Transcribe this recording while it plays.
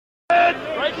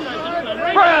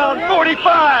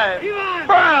45.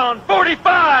 Brown, 45.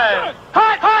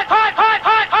 Hot, hot, hot, hot,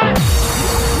 hot,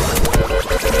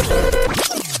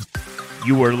 hot.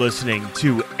 You are listening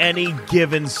to Any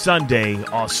Given Sunday,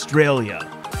 Australia.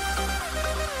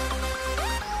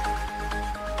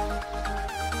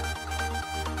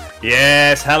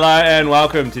 Yes, hello and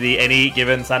welcome to the Any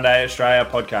Given Sunday Australia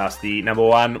podcast, the number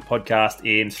one podcast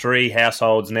in 3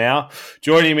 households now.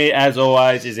 Joining me, as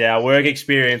always, is our work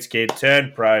experience kid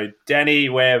turned pro, Danny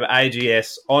Webb,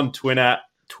 AGS, on Twitter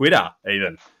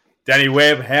even. Danny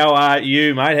Webb, how are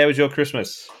you, mate? How was your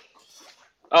Christmas?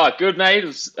 Oh, good, mate. It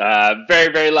was a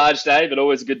very, very large day, but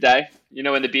always a good day. You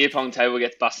know, when the beer pong table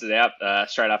gets busted out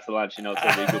straight after lunch, you know it's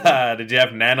going to be a good one. Did you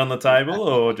have Nan on the table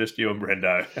or just you and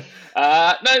Brendo?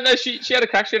 No, she had a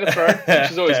crack, she had a throw,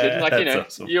 which is always good. Like, you know,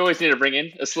 awesome. You always need to bring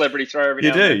in a celebrity throw every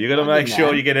You now do. and then. You got to make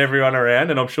sure you get everyone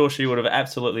around, and I'm sure she would have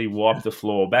absolutely wiped the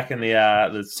floor. Back in the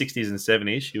 60s and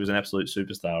 70s, she was an absolute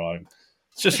superstar.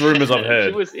 It's just rumours I've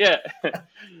heard. She was, yeah,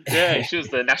 she was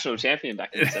the national champion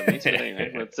back in the 70s. But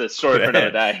anyway, it's a story for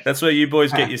another day. That's where you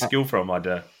boys get your skill from, I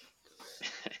do.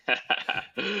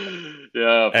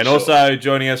 Yeah, and sure. Also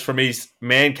joining us from his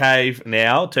man cave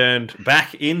now, turned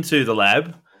back into the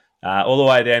lab, all the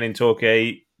way down in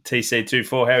Torquay,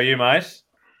 TC24. How are you, mate?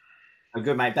 I'm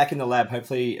good, mate. Back in the lab.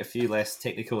 Hopefully a few less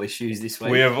technical issues this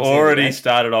week. We have already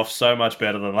started off so much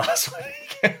better than last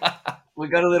week. We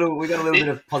got a little bit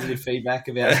of positive feedback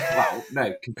about,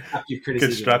 constructive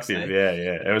criticism. Constructive,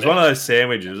 yeah. It was one of those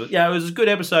sandwiches. Yeah, it was a good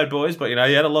episode, boys, but, you know,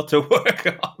 you had a lot to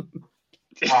work on.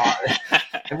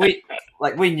 And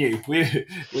we knew we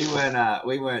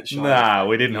weren't sure. Nah,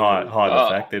 we didn't hide the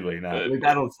fact, did we? No, we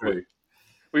battled through.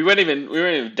 We weren't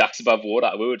even ducks above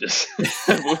water. We were just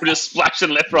splashing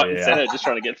left, right, and centre, just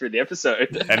trying to get through the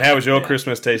episode. And how was your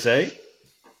Christmas, TC?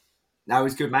 No, it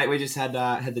was good, mate. We just had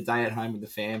the day at home with the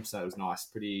fam, so it was nice.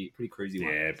 Pretty cruisy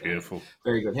one. Yeah, beautiful. So,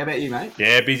 very good. How about you, mate?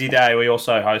 Yeah, busy day. We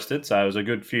also hosted, so it was a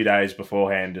good few days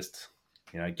beforehand, just,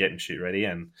 you know, getting shit ready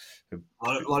and a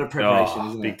lot of preparation,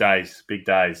 isn't it? Big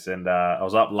days. And I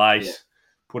was up late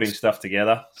putting stuff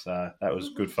together, so that was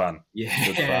good fun. Yeah,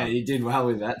 good fun. You did well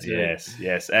with that too.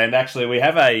 Yes. And actually, we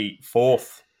have a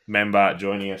fourth member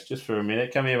joining us just for a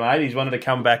minute. Come here, mate. He's wanted to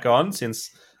come back on since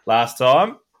last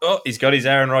time. Oh, he's got his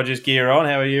Aaron Rodgers gear on.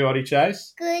 How are you, Oddie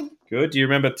Chase? Good. Do you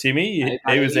remember Timmy?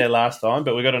 He was there last time,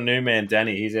 but we got a new man,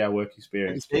 Danny. He's our work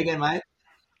experience. Good again, mate.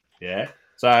 Yeah.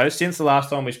 So since the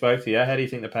last time we spoke to you, how do you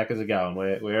think the Packers are going?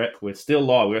 We're still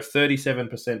live. We're a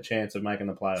 37% chance of making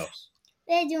the playoffs.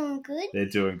 They're doing good. They're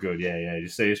doing good. Yeah. Did you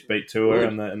see us beat Tua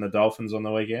and the Dolphins on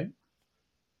the weekend?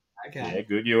 Okay. Yeah,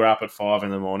 good. You were up at 5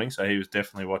 a.m, so he was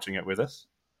definitely watching it with us.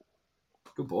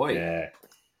 Good boy. Yeah.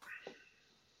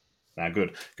 No,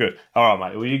 good. All right,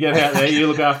 mate. Will you get out there? You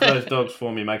look after those dogs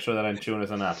for me. Make sure they don't chew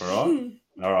anything up, all right?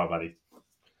 All right, buddy.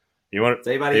 You wanted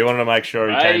to make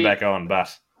sure he came back on,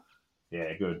 but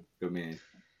yeah, good. Good man.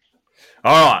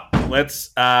 All right,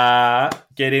 let's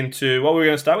get into what we're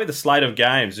going to start with, the slate of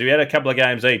games. We had a couple of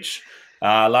games each.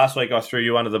 Last week I threw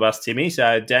you under the bus, Timmy.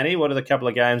 So, Danny, what are the couple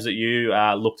of games that you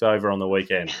looked over on the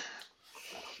weekend?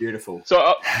 Beautiful.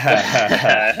 So,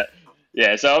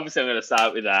 so obviously I'm going to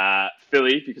start with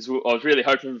Philly because I was really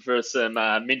hoping for some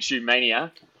Minshew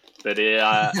mania. But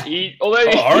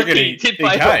Oregon, he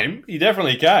came. He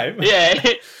definitely came.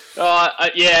 Yeah.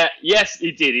 Yes,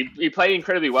 he did. He played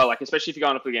incredibly well, like especially if you're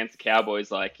going up against the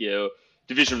Cowboys, like your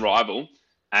division rival,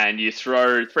 and you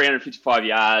throw 355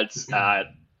 yards,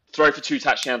 throw for 2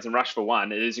 touchdowns and rush for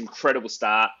 1. It is an incredible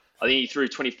start. I think he threw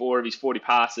 24 of his 40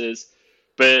 passes,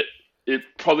 but it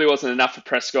probably wasn't enough for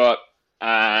Prescott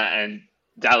and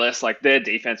Dallas. Like their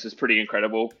defense was pretty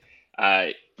incredible.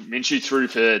 Minshew threw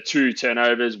for 2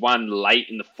 turnovers, 1 late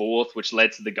in the 4th, which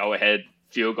led to the go-ahead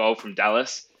field goal from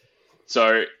Dallas.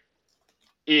 So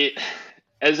to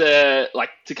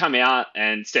come out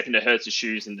and step into Hurts'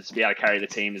 shoes and to be able to carry the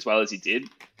team as well as he did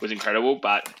was incredible.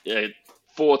 But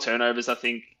 4 turnovers, I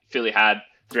think Philly had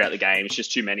throughout the game. It's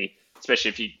just too many, especially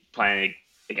if you're playing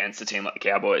against a team like the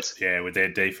Cowboys. Yeah, with their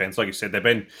defense, like you said, they've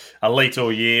been elite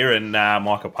all year, and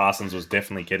Michael Parsons was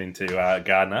definitely getting to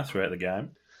Gardner throughout the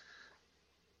game.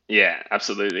 Yeah,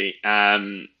 absolutely.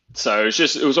 So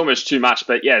it was almost too much.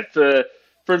 But yeah, for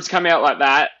him to come out like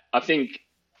that, I think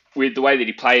with the way that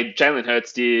he played, Jalen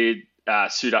Hurts did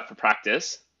suit up for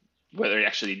practice. Whether he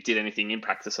actually did anything in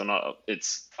practice or not,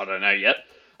 I don't know yet.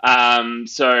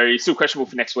 So he's still questionable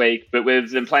for next week. But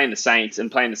with them playing the Saints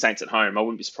at home, I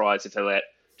wouldn't be surprised if they let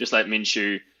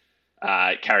Minshew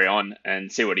carry on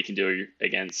and see what he can do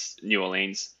against New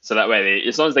Orleans. So that way,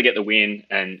 as long as they get the win,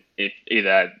 and if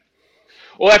either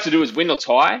all they have to do is win or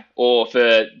tie, or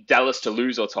for Dallas to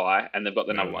lose or tie, and they've got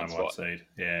the number one spot. Seed.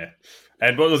 Yeah,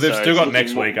 and they've still got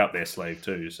next week up their sleeve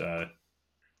too. So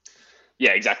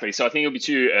yeah, exactly. So I think it'll be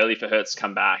too early for Hurts to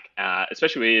come back,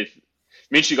 especially with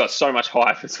Minshew got so much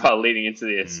hype as well leading into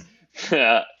this.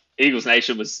 Eagles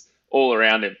Nation was all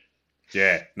around him.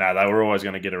 Yeah, no, they were always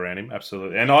going to get around him,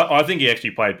 absolutely. And I think he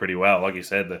actually played pretty well. Like you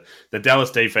said, the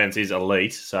Dallas defense is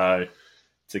elite, so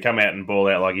to come out and ball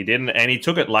out like he did, and he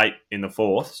took it late in the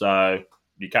fourth, so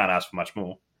you can't ask for much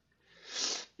more.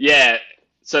 Yeah,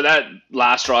 so that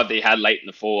last drive that he had late in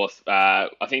the fourth, I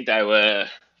think they were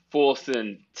 4th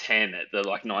and 10 at the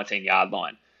 19-yard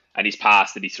line, and his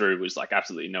pass that he threw was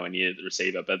absolutely nowhere near the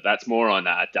receiver. But that's more on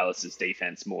Dallas's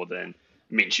defense more than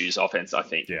Minshew's offense, I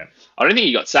think. Yeah, I don't think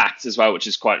he got sacked as well, which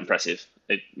is quite impressive,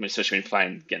 especially when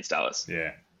playing against Dallas.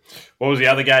 Yeah. What was the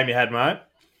other game you had, mate?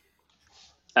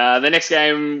 The next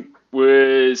game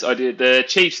was I did the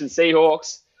Chiefs and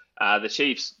Seahawks. The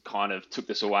Chiefs kind of took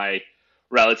this away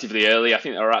relatively early. I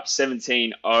think they were up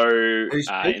 17-0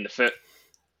 in the first.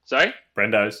 Sorry?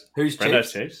 Brendo's. Who's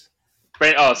Brendo's Chiefs?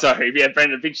 Oh, sorry. Yeah,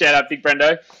 Brendan. Big shout out, Big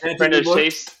Brendo. Brendo's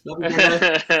Chiefs.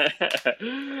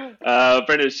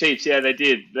 Brendo's Chiefs. Yeah, they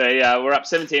did. They were up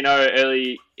 17-0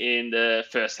 early in the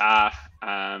first half.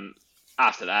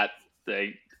 After that,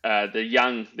 the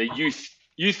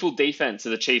youthful defense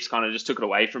of the Chiefs kind of just took it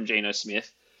away from Geno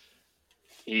Smith.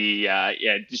 He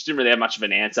just didn't really have much of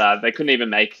an answer. They couldn't even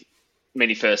make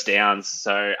many first downs.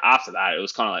 So after that, it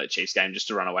was kind of like the Chiefs game just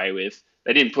to run away with.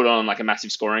 They didn't put on a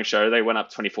massive scoring show. They went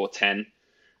up 24-10.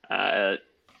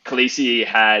 Khaleesi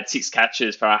had 6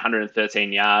 catches for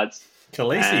 113 yards.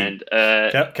 Khaleesi?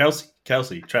 And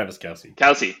Kelsey. Travis Kelsey.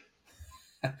 Khaleesi.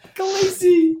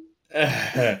 Khaleesi.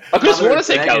 I could have sworn to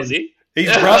say Kelsey.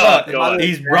 His brother, God.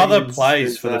 his brother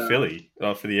plays for the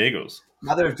for the Eagles.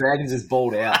 Mother of Dragons is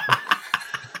balled out.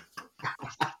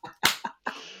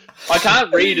 I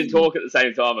can't read and talk at the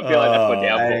same time. I feel like that's my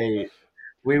downfall. Hey,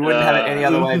 we wouldn't have it any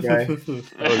other way, bro. That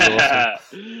was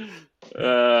awesome.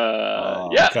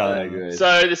 Yeah. So good.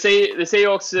 So the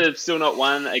Seahawks have still not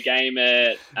won a game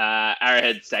at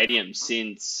Arrowhead Stadium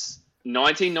since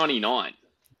 1999,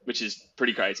 which is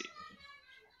pretty crazy.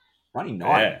 99.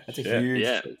 Yeah, That's a yeah. huge.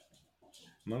 Yeah.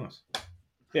 Nice.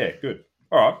 Yeah, good.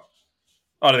 All right.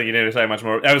 I don't think you need to say much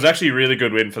more. It was actually a really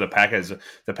good win for the Packers.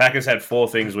 The Packers had 4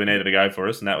 things we needed to go for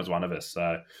us, and that was one of us.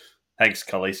 So thanks,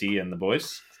 Khaleesi and the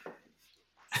boys.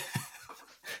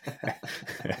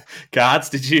 Cards,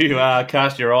 did you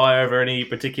cast your eye over any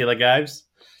particular games?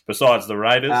 Besides the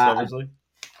Raiders, obviously.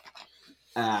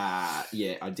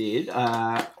 Yeah, I did.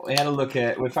 We had a look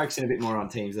at. We're focusing a bit more on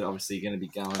teams that are obviously going to be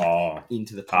going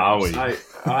into the playoffs.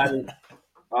 So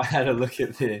I had a look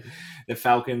at the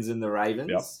Falcons and the Ravens.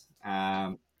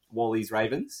 Yep. Wally's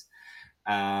Ravens,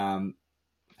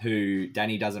 who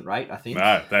Danny doesn't rate. I think.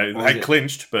 No, they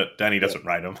clinched, but Danny doesn't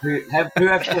rate them. Who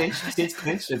have clinched since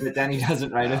clinched, but Danny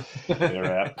doesn't rate them.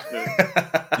 They're out.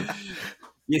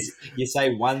 You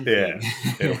say one thing.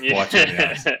 Yeah. Watch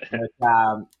it,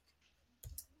 But,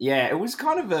 yeah, it was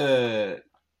kind of a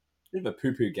bit of a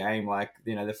poo-poo game.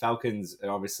 The Falcons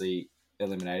are obviously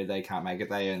eliminated. They can't make it.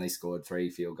 They only scored 3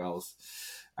 field goals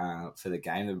for the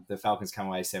game. The Falcons come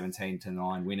away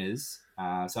 17-9 winners.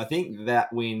 So I think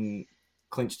that win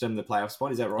clinched them the playoff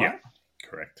spot. Is that right? Yeah,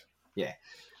 correct. Yeah.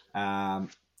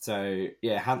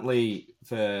 Huntley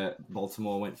for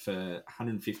Baltimore went for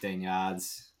 115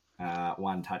 yards,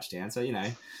 1 touchdown. So,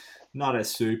 not a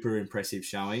super impressive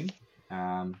showing.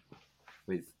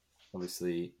 With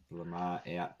obviously Lamar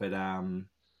out, but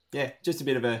just a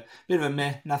bit of a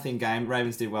meh, nothing game.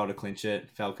 Ravens did well to clinch it.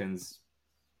 Falcons,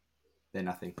 they're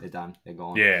nothing. They're done. They're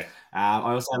gone. Yeah. I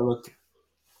also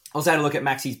had a look at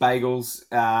Maxie's Bagels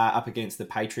up against the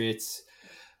Patriots.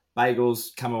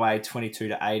 Bagels come away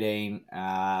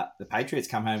 22-18. The Patriots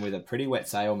come home with a pretty wet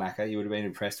sail, Macca. You would have been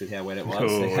impressed with how wet it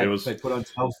was. They put on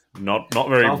 12. Not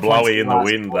very blowy in the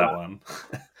wind, that one.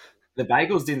 The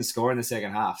Bagels didn't score in the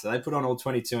second half, so they put on all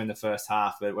 22 in the first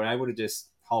half, but were able to just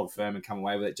hold firm and come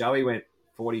away with it. Joey went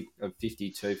 40 of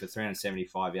 52 for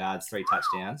 375 yards, 3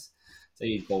 touchdowns, so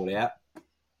he balled out.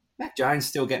 Mac Jones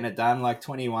still getting it done,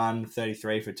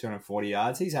 21-33 for 240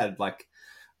 yards. He's had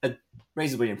a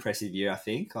reasonably impressive year, I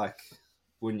think.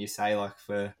 Wouldn't you say,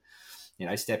 for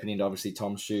stepping into obviously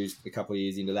Tom's shoes a couple of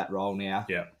years into that role now.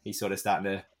 Yeah, he's sort of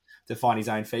starting to find his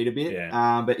own feet a bit.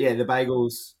 Yeah. But yeah, the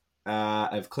Bagels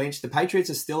have clinched. The Patriots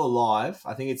are still alive.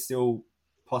 I think it's still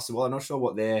possible. I'm not sure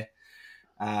what their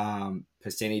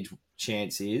percentage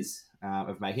chance is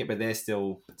of making it, but they're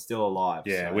still alive.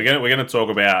 Yeah, so. we're gonna talk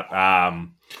about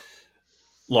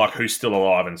like who's still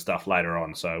alive and stuff later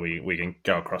on, so we can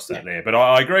go across that there. But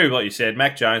I agree with what you said.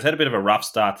 Mac Jones had a bit of a rough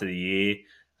start to the year,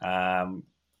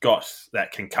 got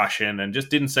that concussion and just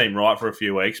didn't seem right for a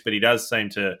few weeks, but he does seem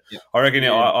to – I reckon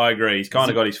I agree. He's kind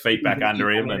of got his feet back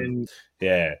under him. And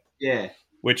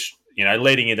which,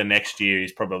 leading into next year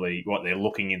is probably what they're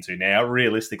looking into now,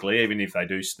 realistically, even if they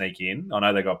do sneak in. I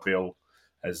know they got Bill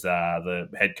as the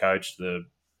head coach, the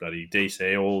bloody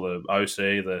DC, all the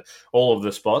OC, all of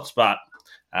the spots, but –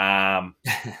 GM.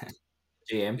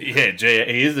 Yeah,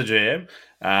 he is the GM.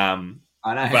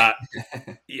 I know. But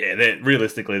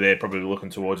realistically, they're probably looking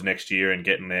towards next year and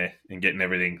getting there and getting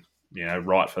everything,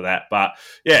 right for that. But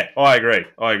yeah, I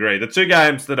agree. The two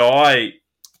games that I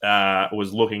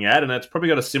was looking at, and it's probably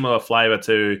got a similar flavour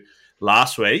to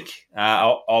last week.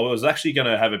 I was actually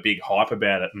going to have a big hype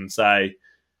about it and say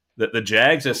that the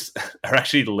Jags are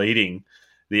actually leading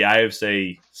the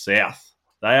AFC South.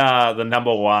 They are the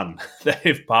number one.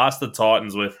 They've passed the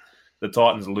Titans with the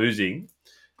Titans losing.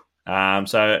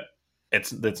 So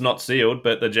it's not sealed,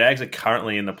 but the Jags are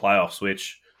currently in the playoffs,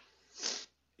 which,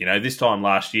 this time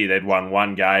last year they'd won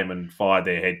one game and fired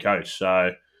their head coach.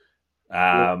 So,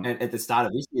 and at the start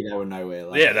of this year they were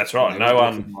nowhere. Yeah, that's right. No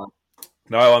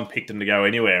one picked them to go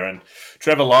anywhere. And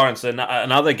Trevor Lawrence,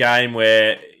 another game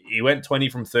where he went 20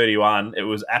 from 31. It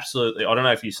was absolutely. I don't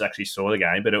know if you actually saw the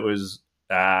game, but it was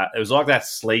like that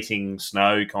sleeting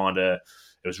snow kind of.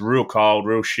 It was real cold,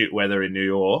 real shit weather in New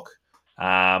York.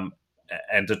 And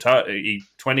he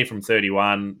 20 from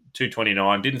 31,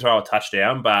 229, didn't throw a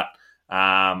touchdown, but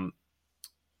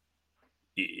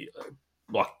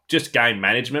just game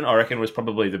management, I reckon, was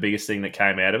probably the biggest thing that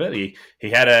came out of it. He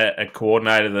had a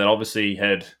coordinator that obviously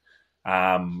had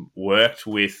worked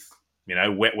with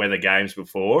wet weather games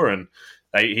before, and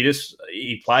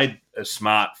he played a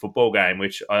smart football game,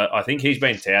 which I think he's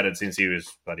been touted since he was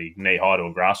bloody knee high to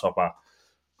a grasshopper,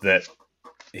 that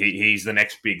he's the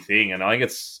next big thing. And I think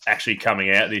it's actually coming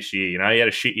out this year. He had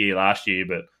a shit year last year,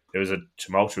 but it was a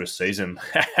tumultuous season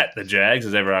at the Jags,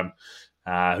 as everyone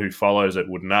who follows it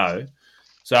would know.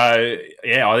 So,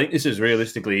 I think this is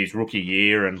realistically his rookie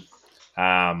year. And,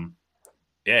 I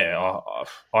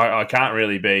can't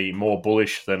really be more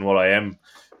bullish than what I am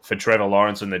for Trevor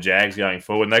Lawrence and the Jags going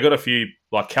forward. And they got a few,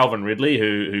 like Calvin Ridley,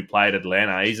 who played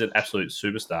Atlanta. He's an absolute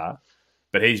superstar,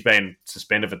 but he's been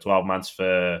suspended for 12 months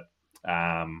for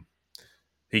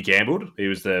he gambled. He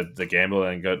was the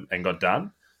gambler and got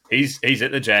done. He's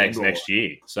at the Jags next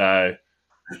year, so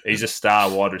he's a star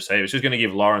wide receiver. It's just going to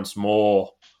give Lawrence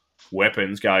more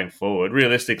weapons going forward.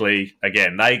 Realistically,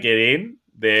 again, they get in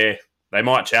there. They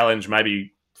might challenge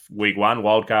maybe week 1,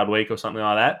 wildcard week or something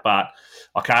like that, but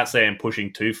I can't see him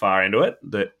pushing too far into it.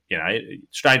 That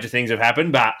stranger things have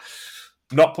happened, but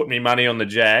not putting any money on the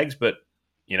Jags. But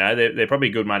they're probably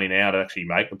good money now to actually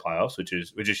make the playoffs, which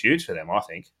is huge for them, I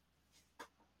think.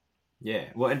 Yeah,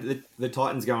 well, the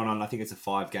Titans going on, I think it's a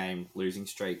 5-game losing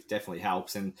streak, definitely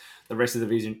helps, and the rest of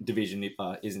the division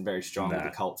isn't very strong with the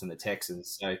Colts and the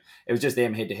Texans. So it was just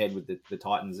them head to head with the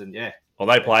Titans, and well,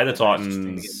 they play the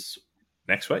Titans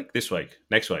next week,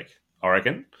 I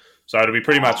reckon. So it'll be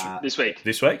pretty much this week.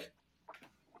 This week.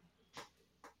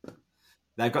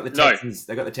 They've got the Texans.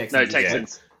 They've got the Texans. No,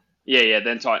 Texans. Yeah.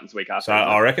 Then Titans week after. So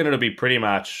I reckon it'll be pretty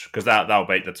much because they'll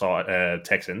beat the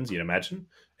Texans. You'd imagine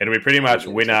it'll be pretty much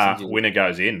winner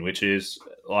goes in, which is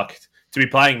like to be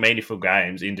playing meaningful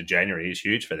games into January is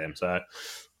huge for them. So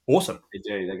awesome. They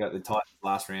do. They got the Titans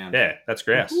last round. Yeah, that's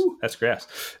grouse. That's grouse.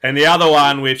 And the other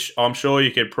one, which I'm sure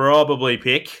you could probably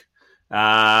pick,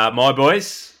 my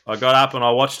boys. I got up and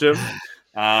I watched them.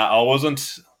 I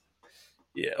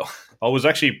was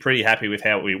actually pretty happy with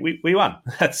how we won.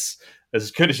 That's as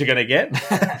good as you're going to get.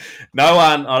 No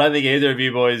one, I don't think either of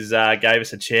you boys gave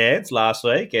us a chance last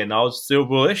week, and I was still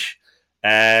bullish.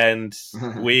 And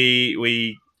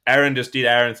Aaron just did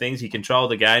Aaron things. He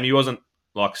controlled the game. He wasn't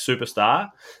like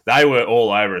superstar. They were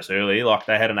all over us early. Like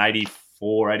they had an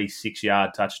 84, 86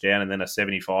 yard touchdown and then a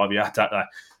 75 yard touchdown.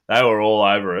 They were all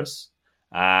over us.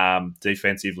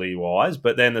 Defensively wise,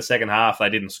 but then the second half they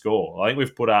didn't score. I think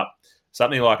we've put up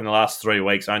something like in the last 3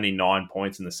 weeks only 9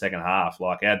 points in the second half.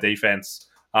 Like our defense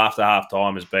after half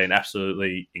time has been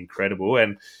absolutely incredible,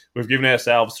 and we've given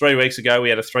ourselves 3 weeks ago we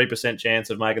had a 3% chance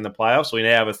of making the playoffs. We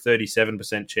now have a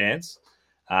 37% chance,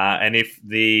 and if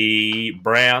the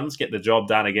Browns get the job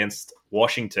done against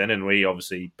Washington and we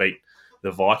obviously beat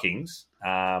the Vikings,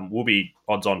 we'll be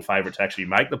odds-on favourite to actually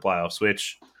make the playoffs,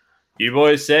 which you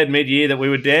boys said mid-year that we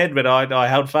were dead, but I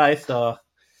held faith.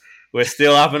 We're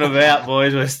still up and about,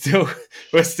 boys. We're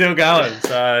still going.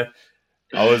 So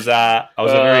I was a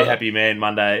very happy man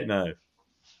Monday. No, it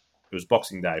was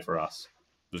Boxing Day for us.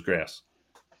 It was grouse.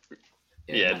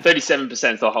 Yeah, no.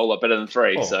 37% is a whole lot better than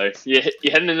 3. Oh. So you're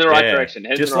heading in the right Yeah. direction.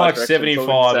 Heading Just in the right like direction, that's all 75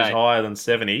 we can is say. higher than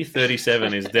 70,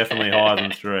 37 is definitely higher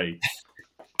than 3.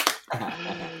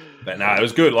 But no, it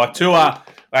was good. Like Tua,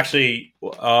 actually,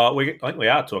 I think we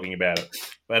are talking about it.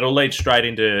 But it'll lead straight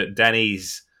into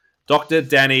Dr.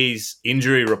 Danny's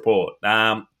injury report.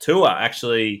 Tua,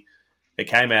 actually, it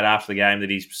came out after the game that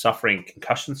he's suffering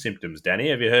concussion symptoms. Danny,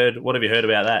 what have you heard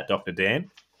about that, Dr. Dan?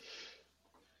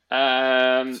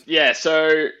 Yeah,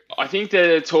 so I think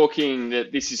they're talking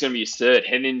that this is going to be his third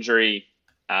head injury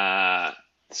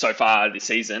so far this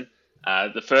season.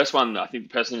 The first one, I think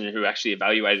the person who actually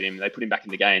evaluated him, they put him back in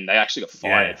the game. They actually got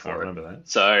fired for I it. remember that.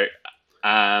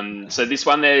 So this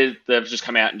one, they've just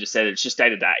come out and just said it's just day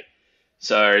to day.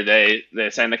 So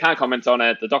they're saying they can't comment on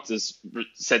it. The doctors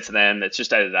said to them it's just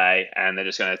day to day, and they're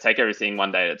just going to take everything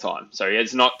one day at a time. So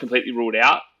it's not completely ruled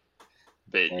out,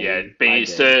 but being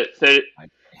his third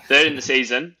in the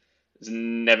season is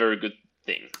never a good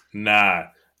thing. No,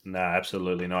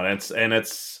 absolutely not. It's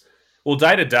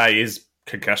day to day is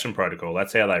concussion protocol.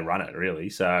 That's how they run it, really.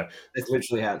 So That's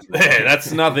literally how it's yeah,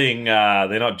 that's nothing.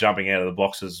 They're not jumping out of the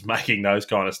boxes making those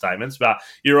kind of statements. But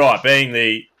you're right.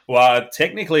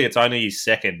 Technically, it's only his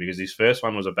second because his first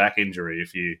one was a back injury,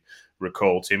 if you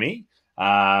recall, Timmy.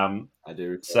 I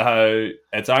do. So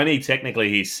it's only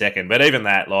technically his second, but even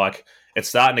that, like, it's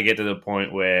starting to get to the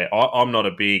point where I'm not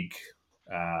a big.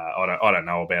 I don't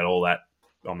know about all that.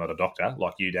 I'm not a doctor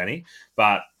like you, Danny,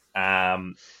 but I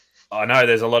know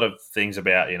there's a lot of things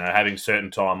about having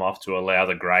certain time off to allow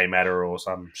the grey matter or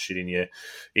some shit in your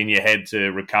head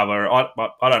to recover. I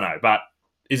don't know, but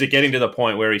is it getting to the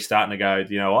point where he's starting to go,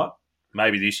 you know what?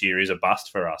 Maybe this year is a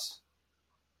bust for us.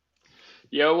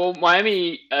 Yeah, well,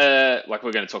 Miami, like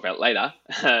we're going to talk about later,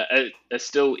 are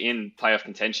still in playoff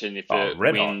contention if it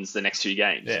wins the next 2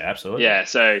 games. Yeah, absolutely. Yeah,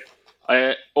 so,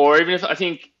 or even if I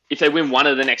think if they win one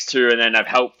of the next 2 and then have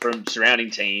help from surrounding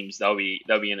teams, they'll be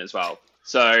in as well.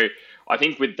 So I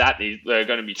think with that, they're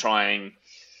going to be trying.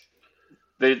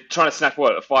 They're trying to snap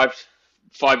a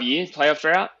 5-year playoff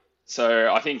drought.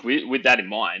 So I think with that in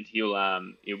mind, he'll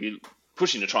be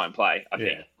pushing to try and play. I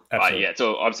think. Absolutely. It's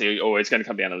obviously always going to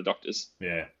come down to the doctors.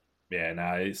 Yeah.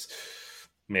 It'll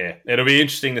be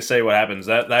interesting to see what happens.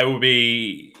 That they will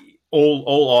be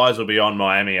all eyes will be on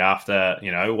Miami after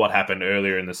what happened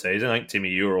earlier in the season. I think Timmy,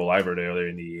 you were all over it earlier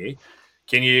in the year.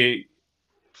 Can you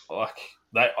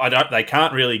They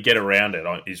can't really get around it.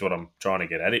 Is what I'm trying to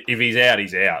get at. If he's out,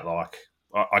 he's out. Like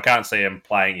I can't see him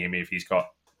playing him if he's got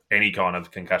any kind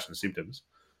of concussion symptoms.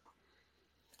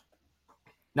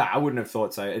 No, I wouldn't have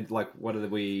thought so. Like, what are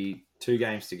we? 2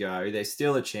 games to go. There's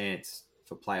still a chance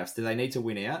for playoffs. Do they need to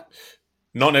win out?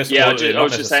 Not necessarily. Yeah,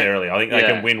 not necessarily. I think they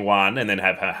can win one and then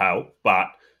have her help. But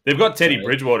they've got Teddy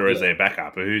Bridgewater as their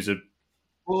backup, he was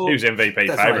MVP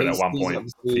favourite at one point a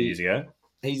few years ago.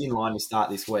 He's in line to start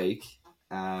this week.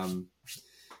 I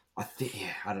think.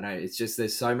 Yeah, I don't know. It's just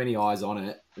there's so many eyes on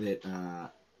it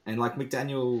that, and like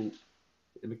McDaniel.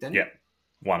 Yeah,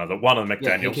 one of the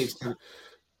McDaniels. Yeah,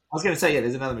 I was going to say,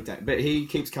 there's another McDaniel, but he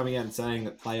keeps coming out and saying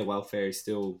that player welfare is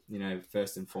still,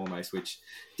 first and foremost, which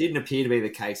didn't appear to be the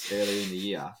case earlier in the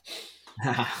year.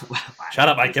 Shut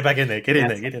up, mate. Get back in there. Get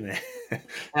in there.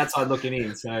 Outside looking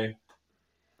in. So,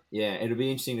 yeah, it'll be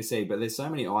interesting to see. But there's so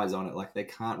many eyes on it. Like, they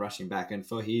can't rush him back. And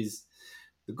for the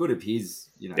good of his,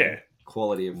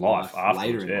 quality of life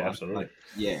later in life. Absolutely.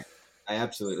 They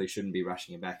absolutely shouldn't be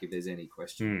rushing him back if there's any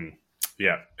question.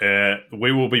 Yeah,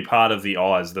 we will be part of the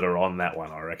eyes that are on that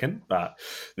one, I reckon. But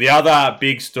the other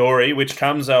big story, which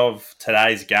comes of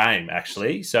today's game,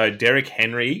 actually. So Derrick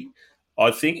Henry, I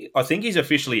think he's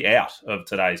officially out of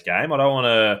today's game. I don't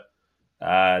want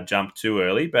to jump too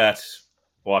early, but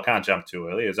I can't jump too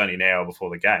early. It's only an hour before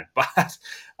the game, but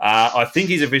I think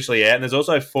he's officially out. And there's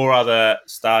also 4 other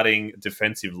starting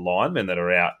defensive linemen that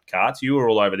are out. Carts, you were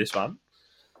all over this one.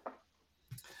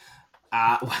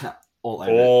 All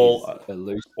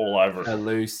over a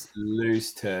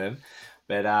loose term,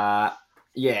 but up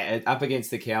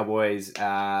against the Cowboys,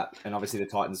 and obviously the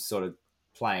Titans sort of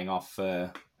playing off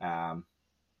for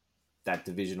that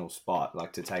divisional spot,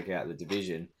 like to take out the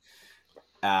division.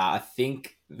 I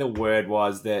think the word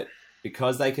was that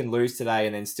because they can lose today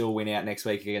and then still win out next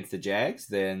week against the Jags,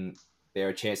 then they're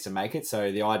a chance to make it.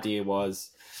 So the idea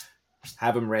was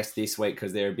have them rest this week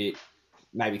because they're a bit.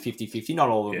 Maybe 50-50, not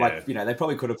all of them. Yeah. They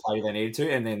probably could have played if they needed to,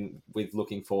 and then with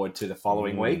looking forward to the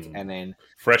following week, and then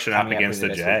freshen up against the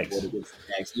Jags.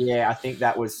 Yeah, I think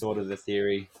that was sort of the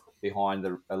theory behind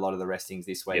a lot of the restings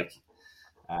this week.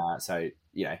 Yep. So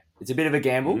it's a bit of a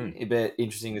gamble, but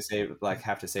interesting to see.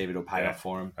 Have to see if it'll pay off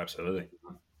for them. Absolutely,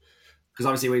 because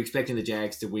obviously we're expecting the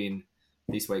Jags to win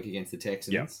this week against the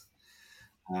Texans. Yep.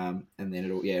 And then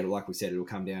it'll like we said, it'll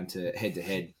come down to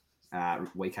head-to-head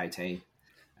week 18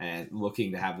 and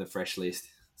looking to have the fresh list.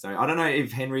 So I don't know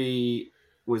if Henry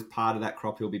was part of that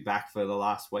crop. He'll be back for the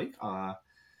last week. Well,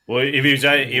 if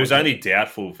he was only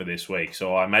doubtful for this week,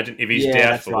 so I imagine if he's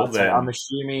doubtful, right. then So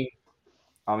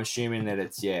I'm assuming that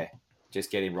it's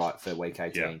just get him right for week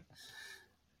 18. Yeah.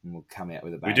 And we'll come out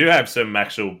with a bang. We do have some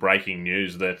actual breaking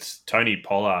news that Tony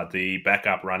Pollard, the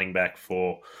backup running back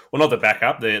not the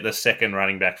backup, the second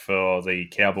running back for the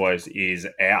Cowboys, is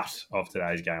out of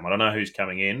today's game. I don't know who's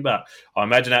coming in, but I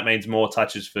imagine that means more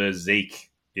touches for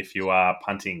Zeke if you are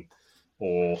punting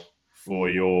or for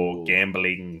your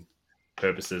gambling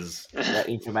purposes. That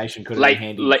information could have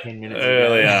been handy 10 minutes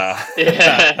earlier.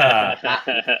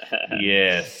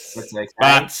 Yes.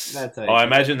 That's okay. But I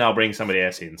imagine they'll bring somebody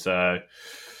else in. So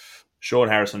Sean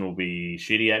Harrison will be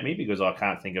shitty at me because I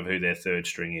can't think of who their third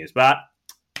string is. But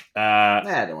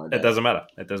it doesn't matter.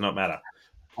 It does not matter.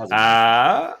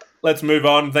 Let's move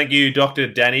on. Thank you, Dr.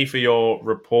 Danny, for your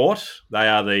report. They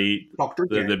are the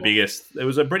biggest. It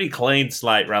was a pretty clean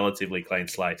slate, relatively clean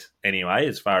slate anyway,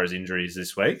 as far as injuries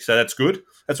this week. So that's good.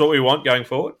 That's what we want going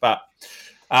forward. But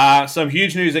some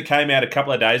huge news that came out a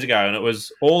couple of days ago, and it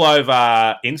was all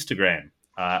over Instagram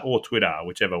or Twitter,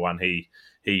 whichever one he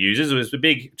uses. It was the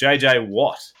big JJ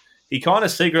Watt. He kind of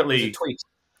secretly... It was a tweet.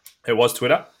 It was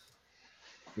Twitter?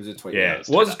 It was a tweet. Yeah, it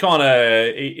was kind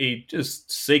of... He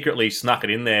just secretly snuck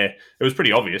it in there. It was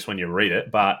pretty obvious when you read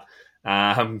it, but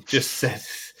just said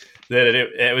that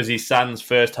it was his son's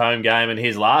first home game and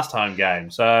his last home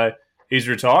game. So he's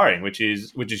retiring, which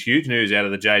is huge news out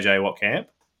of the JJ Watt camp.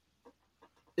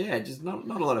 Yeah, just not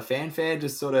a lot of fanfare,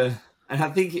 just sort of... And I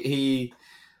think he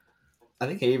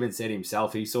even said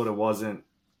himself, he sort of wasn't...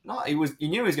 he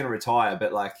knew he was going to retire,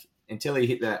 but like until he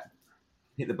hit the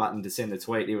button to send the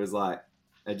tweet, he was like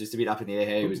just a bit up in the air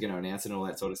how he was going to announce it and all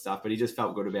that sort of stuff. But he just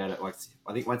felt good about it. Like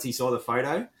I think once he saw the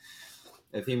photo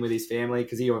of him with his family,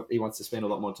 because he wants to spend a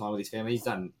lot more time with his family.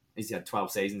 He's had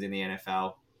 12 seasons in the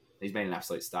NFL. He's been an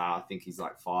absolute star. I think he's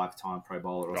like 5-time Pro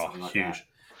Bowler or something like that.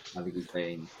 I think he's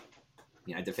been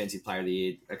Defensive Player of the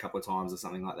Year a couple of times or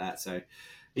something like that. So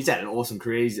he's had an awesome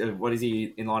career. What is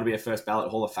he in line to be a first ballot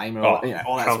Hall of Famer?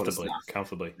 All that sort of stuff.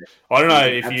 Comfortably. I don't know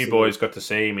if you boys got to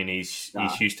see him in his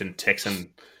Houston Texan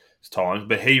times,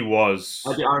 but he was.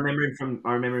 I remember him from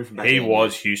back he then.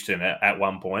 Was Houston at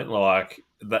one point. Like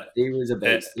that, he was a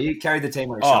beast. He carried the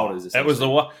team on his shoulders. It was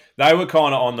they were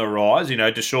kind of on the rise.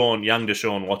 Young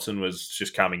Deshaun Watson was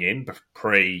just coming in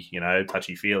pre,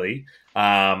 touchy feely,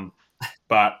 but.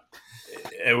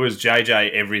 It was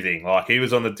JJ everything. Like, he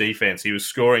was on the defense. He was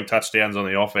scoring touchdowns on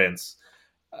the offense.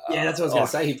 Yeah, that's what I was going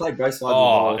to say. He played both sides of the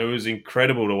ball. It was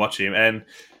incredible to watch him. And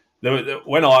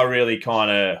when I really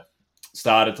kind of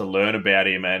started to learn about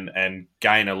him and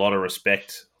gain a lot of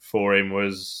respect for him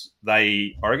was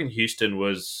I reckon Houston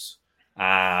was,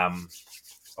 what's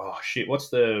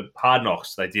the Hard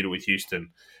Knocks? They did it with Houston.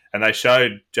 And they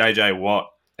showed JJ Watt.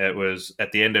 It was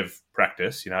at the end of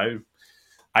practice,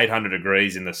 800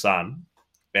 degrees in the sun,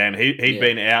 and he'd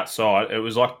been outside. It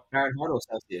was like Fahrenheit or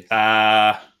Celsius?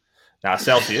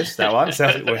 Celsius. That one.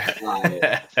 Celsius.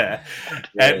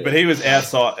 But he was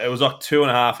outside. It was like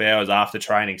 2.5 hours after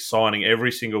training, signing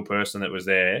every single person that was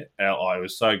there. It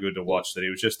was so good to watch that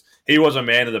he was a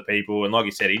man of the people, and like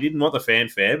you said, he didn't want the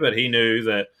fanfare, but he knew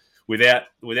that without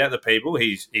the people,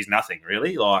 he's nothing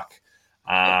really. Like.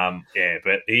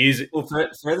 But he is. Well,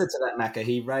 further to that, Macca,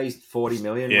 he raised $40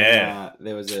 million. Yeah, when,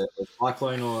 there was a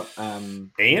cyclone or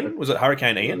Ian. Was it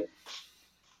Hurricane Ian?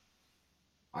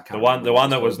 I can't the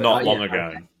one that was not long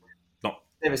ago. Not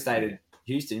devastated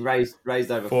Houston. Raised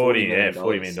over $40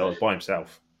 million by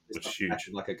himself, which is huge.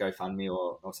 Like a GoFundMe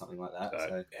or something like that.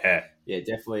 So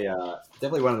definitely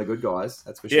one of the good guys.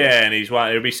 That's for sure. Yeah, and he's one.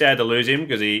 It'll be sad to lose him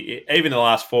because he even the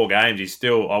last 4 games, he's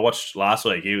still. I watched last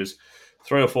week. He was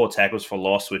 3 or 4 tackles for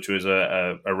loss, which was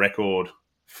a record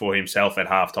for himself at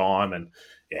halftime. And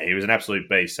he was an absolute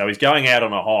beast. So he's going out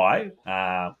on a high,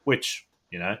 which,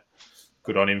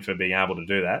 good on him for being able to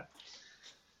do that.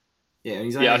 Yeah, and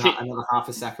he's only another half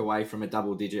a sack away from a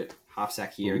double-digit half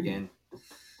sack here again.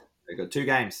 They've got 2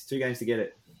 games to get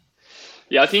it.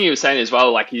 Yeah, I think he was saying as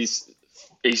well, like he's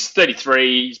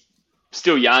 33, he's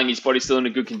still young, his body's still in a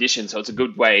good condition, so it's a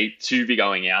good way to be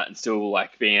going out and still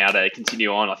like being able to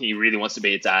continue on. I think he really wants to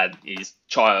be a dad. His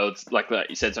child, like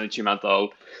he said, it's only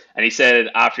 2-month-old. And he said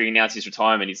after he announced his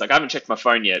retirement, he's like, I haven't checked my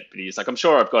phone yet, but he's like, I'm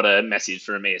sure I've got a message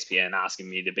from ESPN asking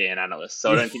me to be an analyst.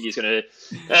 So I don't think he's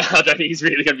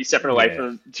really going to be stepping away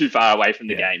from too far away from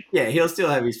the game. Yeah, he'll still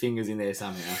have his fingers in there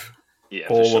somehow. Yeah,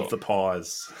 all of the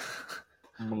pies.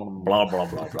 Blah, blah,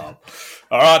 blah, blah.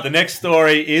 All right, the next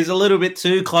story is a little bit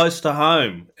too close to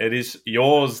home. It is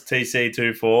yours,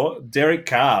 TC24. Derek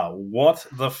Carr, what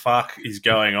the fuck is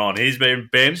going on? He's been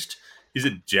benched. Is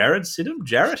it Jared Stidham?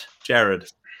 Jarrett? Jared.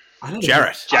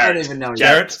 Jarrett. I don't even know.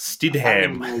 Jarrett I don't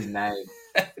even know Stidham. his name.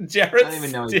 Jarrett I don't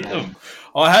even know his Stidham. name.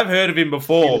 I have heard of him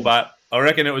before, Stidham. but I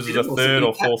reckon it was as a Stidham third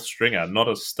or was a fourth stringer, not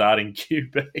a starting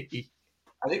QB.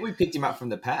 I think we picked him up from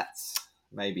the Pats,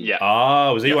 maybe. Yeah.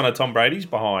 Oh, was he one of Tom Brady's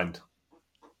behind?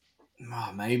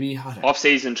 Oh, maybe. I don't know.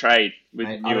 Off-season trade with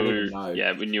Mate, I don't even know.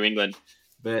 with New England.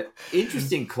 But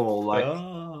interesting call. Like,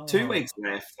 Oh. 2 weeks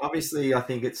left. Obviously, I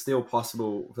think it's still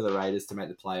possible for the Raiders to make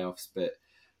the playoffs, but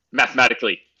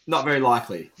Mathematically. not very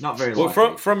likely. Not very Well,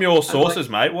 likely. from your sources,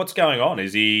 mate, what's going on?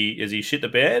 Is he shit the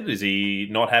bed? Is he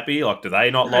not happy? Like, do they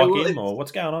not No, like well, him, or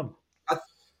what's going on?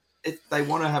 If they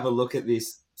want to have a look at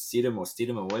this Stidham or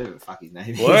whatever the fuck his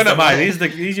name is. Learn it,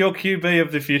 mate. He's your QB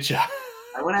of the future.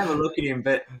 I want to have a look at him,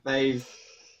 but they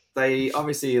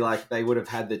obviously they would have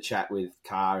had the chat with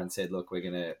Carr and said, look, we're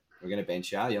gonna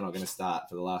bench you. You're not going to start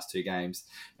for the last 2 games,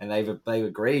 and they've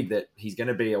agreed that he's going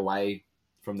to be away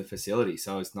from the facility,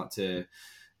 so it's not to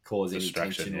cause any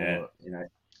Distraction, tension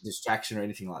or distraction or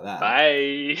anything like that.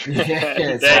 Bye.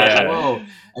 Yeah, so, Yeah. well,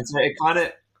 and so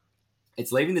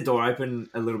it's leaving the door open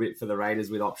a little bit for the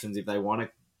Raiders with options if they want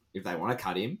to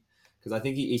cut him, because I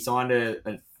think he signed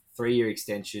a 3-year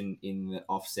extension in the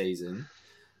off season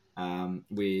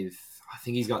with, I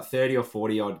think he's got 30 or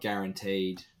 40 odd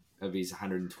guaranteed of his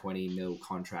 120 mil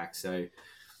contract. So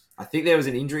I think there was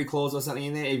an injury clause or something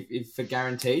in there if for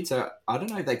guaranteed. So I don't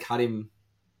know if they cut him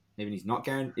even he's not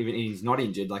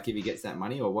injured, like if he gets that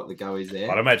money or what the go is there.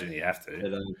 I'd imagine you have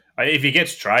to. But, If he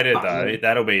gets traded, though,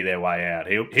 that'll be their way out.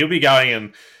 He'll be going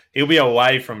and he'll be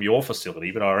away from your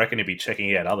facility, but I reckon he'll be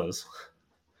checking out others.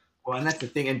 well, and that's the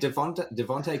thing. And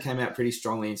Devontae came out pretty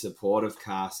strongly in support of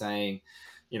Carr, saying,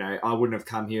 I wouldn't have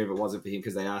come here if it wasn't for him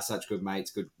because they are such good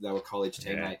mates. They were college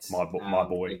teammates. My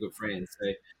boy. They're good friends.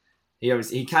 So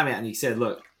he came out and he said,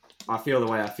 look, I feel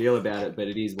the way I feel about it, but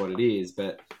it is what it is.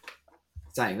 But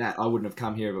saying that, I wouldn't have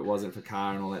come here if it wasn't for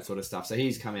Carr and all that sort of stuff. So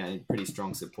he's come out in pretty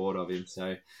strong support of him.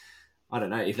 So I don't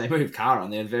know. If they move Carr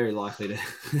on, they're very likely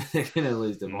they're going to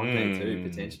lose Devontae too,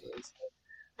 potentially.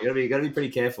 So you got to be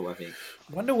pretty careful, I think.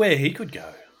 Wonder where he could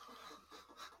go.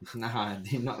 No,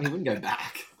 he wouldn't go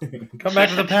back. Come back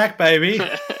to the pack, baby.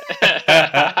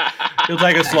 He'll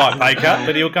take a slight pay cut,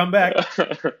 but he'll come back.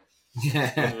 So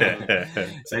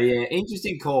yeah,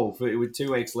 interesting call with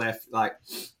 2 weeks left. Like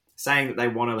saying that they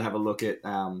want to have a look at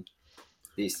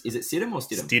this. Is it Stidham or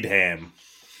Stidham?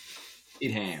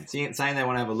 Stidham. Saying they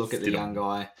want to have a look at the young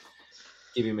guy,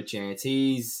 give him a chance.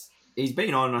 He's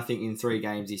been on, I think, in 3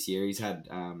 games this year. He's had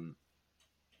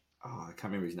I can't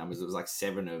remember his numbers. It was like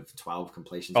 7 of 12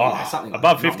 completions. Something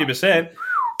above like 50%.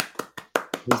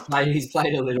 He's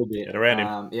played a little bit. Get around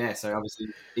him. Yeah, so obviously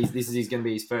this is going to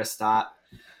be his first start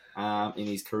in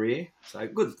his career. So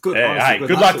good. Yeah, honestly,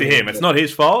 good luck to him. It's not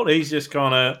his fault. He's just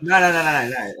kind of... No.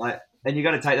 And you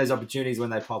got to take those opportunities when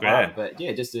they pop up. But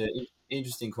yeah, just an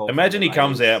interesting call. Imagine he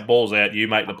comes out, balls out, you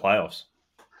make the playoffs.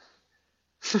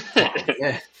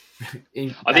 Yeah.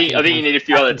 I think you need a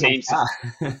few other teams. I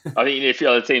think you need a few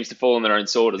other teams to fall on their own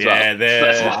sword as well. Yeah,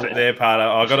 they're part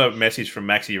of. I got a message from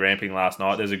Maxi Ramping last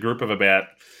night. There's a group of about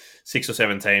 6 or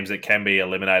 7 teams that can be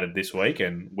eliminated this week,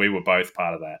 and we were both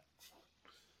part of that.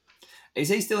 Is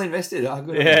he still invested? Oh,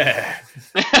 good. Yeah,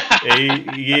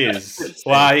 he is.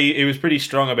 Well, he was pretty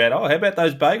strong about. Oh, how about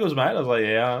those bagels, mate? I was like,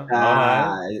 yeah,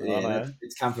 I know.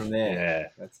 It's come from there. Yeah,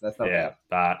 that's not bad.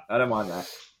 But I don't mind that.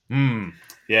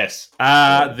 Yes.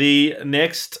 The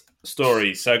next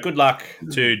story. So good luck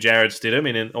to Jared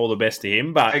Stidham and all the best to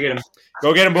him. But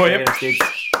go get him, boy.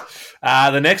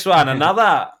 The next one,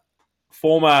 another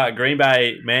former Green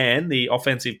Bay man, the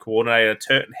offensive coordinator,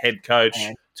 turned head coach,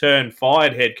 turned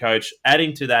fired head coach,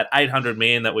 adding to that $800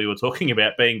 million that we were talking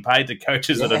about being paid to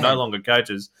coaches that are no longer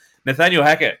coaches. Nathaniel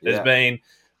Hackett has been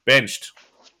benched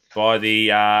by the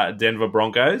Denver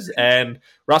Broncos, and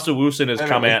Russell Wilson has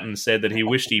come out and said that he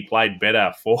wished he played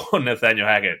better for Nathaniel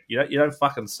Hackett. You don't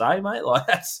fucking say, mate. Like,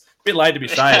 that's a bit late to be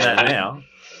saying that now.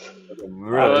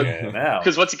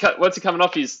 Because what's he coming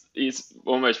off his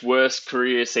almost worst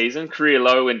career season, career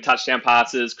low in touchdown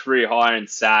passes, career high in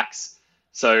sacks.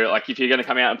 So, like, if you're going to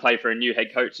come out and play for a new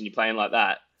head coach and you're playing like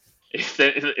that, if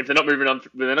they're not moving on,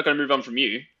 they're not going to move on from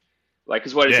you. Like,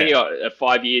 because what is he got? A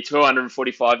 5-year,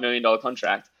 $245 million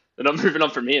contract. They're not moving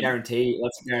on from him. Guaranteed.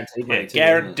 That's guaranteed.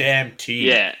 Guaranteed.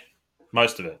 Yeah.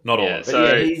 Most of it, not all of it.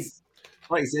 So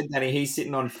like you said, Danny, he's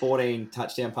sitting on 14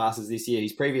 touchdown passes this year.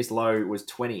 His previous low was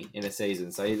 20 in a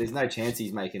season, so there's no chance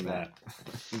he's making that.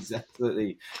 He's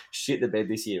absolutely shit the bed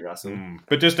this year, Russell.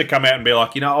 But just to come out and be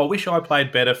like, I wish I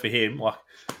played better for him. Like,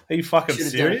 are you fucking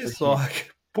Should've done it serious? for him.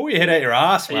 Like, pull your head out your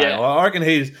ass, mate. Yeah. I reckon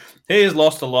he has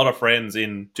lost a lot of friends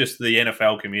in just the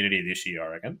NFL community this year, I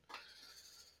reckon.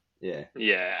 Yeah.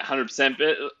 Yeah, 100%.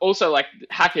 But also, like,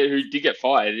 Hackett, who did get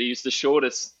fired, he was the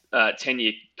shortest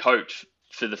tenure coach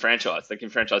for the franchise, like in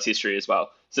franchise history as well.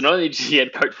 So not only did he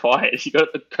get coach fired, he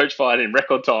got the coach fired in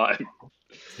record time.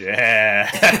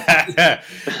 Yeah.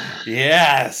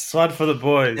 Yes, one for the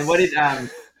boys. And what did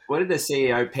the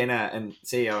CEO Penner and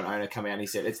CEO and owner come out and he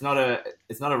said it's not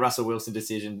a Russell Wilson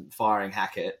decision firing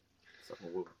Hackett. So,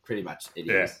 well, pretty much it is.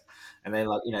 Yeah. And they're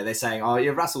like, they're saying, oh,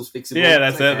 yeah, Russell's fixable. Yeah,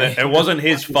 that's It's okay. it. It wasn't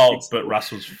his Russell's fault, fixable. but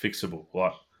Russell's fixable.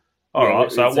 Like, all Yeah,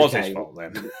 right, so it it's was okay. his fault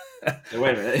then.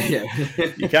 Wait a minute. Yeah.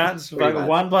 You can't. Pretty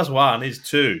much. 1 + 1 is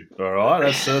 2. All right,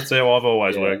 that's how I've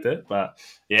always Yeah. worked it. But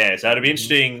yeah, so it'll be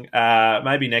interesting.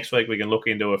 Maybe next week we can look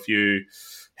into a few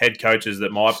head coaches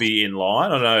that might be in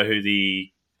line. I don't know who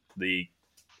the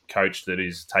coach that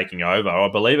is taking over. I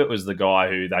believe it was the guy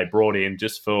who they brought in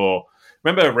just for.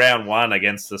 Remember round 1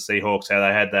 against the Seahawks, how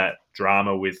they had that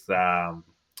drama with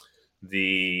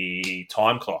the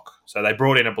time clock. So they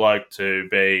brought in a bloke to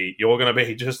be, you're going to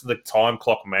be just the time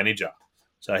clock manager.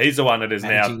 So he's the one that is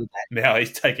Managing now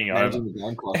he's taking over. Managing the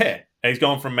game clock. Yeah, he's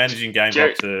gone from managing game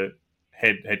clock to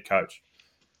head coach.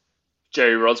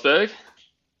 Jerry Rosberg.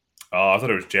 Oh, I thought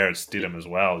it was Jared Stidham as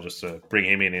well, just to bring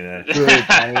him in there. Good,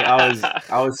 Danny. I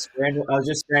was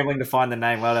just scrambling to find the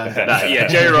name. Well done. No, yeah,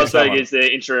 Jerry Rosberg is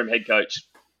the interim head coach.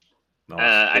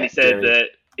 Nice. And he said Jerry. that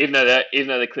even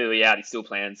though they're clearly out, he still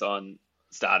plans on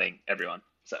starting everyone.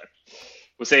 So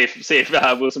we'll see if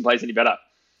Wilson plays any better.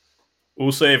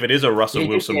 We'll see if it is a Russell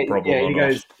Wilson problem or he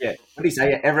not. goes, yeah. What did he say?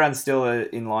 Yeah, everyone's still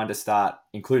in line to start,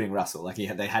 including Russell. Like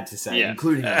they had to say, Yeah.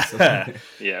 including Russell.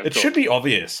 Yeah, It should be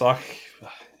obvious. Like,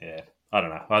 yeah, I don't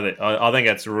know. I think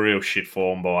that's real shit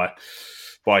form by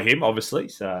him, obviously.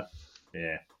 So,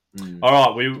 yeah.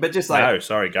 All right, But just like, no,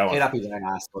 sorry, go head on. up his own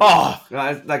ass. Oh.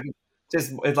 Like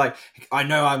just it's like I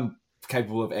know I'm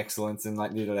capable of excellence and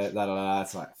like that.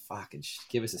 It's like fucking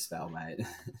give us a spell, mate.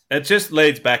 It just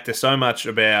leads back to so much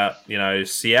about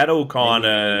Seattle kind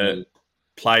of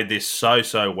played this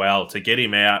so well to get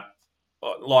him out,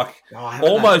 like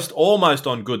almost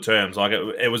on good terms. Like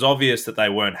it was obvious that they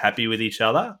weren't happy with each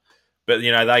other, but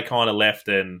they kind of left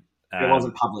and. It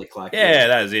wasn't public, like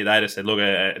that was it. They just said, "Look,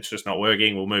 it's just not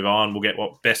working. We'll move on. We'll get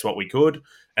what we could,"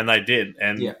 and they did.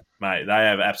 And mate, they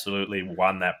have absolutely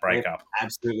won that breakup.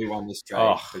 Absolutely won this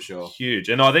trade for sure. Huge.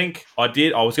 And I think I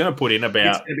was going to put in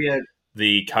about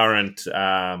the current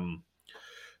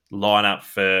lineup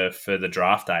for the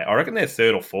draft day. I reckon they're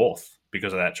 3rd or 4th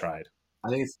because of that trade. I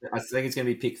think it's going to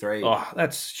be pick 3. Oh,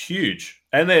 that's huge.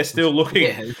 And they're still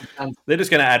looking. They're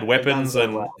just going to add weapons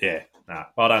and well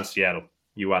done, Seattle.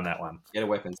 You won that one. Get a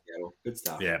weapon, Seattle. Good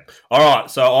stuff. Yeah. All right.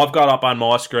 So I've got up on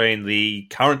my screen the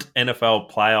current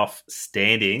NFL playoff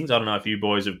standings. I don't know if you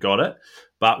boys have got it,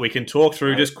 but we can talk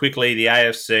through just quickly the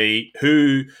AFC.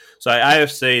 So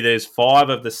AFC, there's 5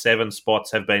 of the 7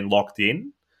 spots have been locked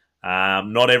in.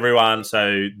 Not everyone.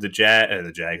 So the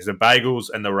Jags, the Bagels,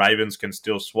 and the Ravens can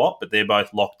still swap, but they're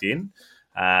both locked in.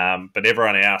 But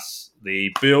everyone else,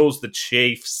 the Bills, the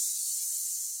Chiefs.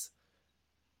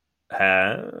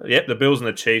 The Bills and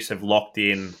the Chiefs have locked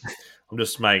in. I'm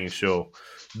just making sure.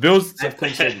 Bills,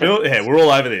 we're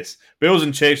all over this. Bills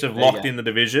and Chiefs have locked in the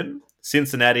division.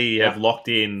 Cincinnati have locked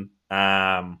in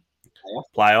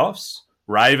playoffs.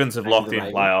 Ravens have locked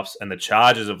in playoffs, and the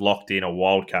Chargers have locked in a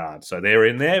wild card. So they're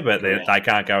in there, but they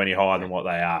can't go any higher than what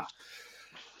they are.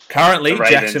 Currently,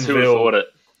 Jacksonville.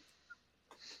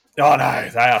 Oh no,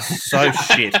 they are so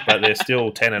shit, but they're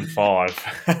still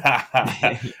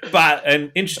 10-5. But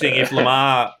interesting, if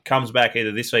Lamar comes back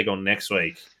either this week or next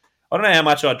week, I don't know how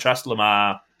much I'd trust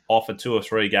Lamar off a 2 or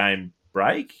 3 game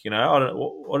break.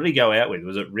 What did he go out with?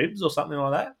 Was it ribs or something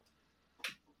like that?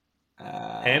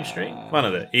 Hamstring? One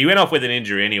of he went off with an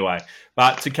injury anyway.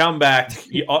 But to come back,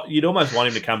 you'd almost want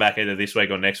him to come back either this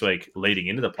week or next week, leading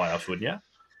into the playoffs, wouldn't you?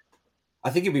 I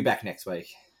think he'll be back next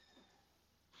week.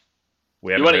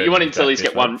 You want him to at least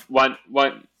get one.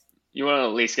 You want to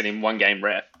at least get him 1 game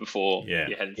rep before you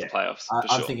head into the playoffs.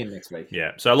 I'm thinking next week.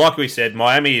 Yeah. So, like we said,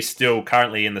 Miami is still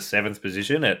currently in the 7th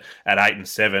position at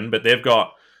 8-7, but they've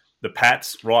got the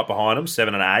Pats right behind them,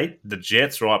 7-8. The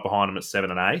Jets right behind them at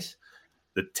 7-8.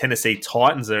 The Tennessee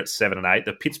Titans are at 7-8.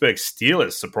 The Pittsburgh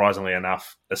Steelers, surprisingly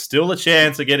enough, are still a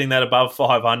chance of getting that above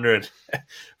 500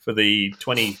 for the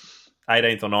 18th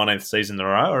or 19th season in a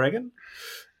row, I reckon.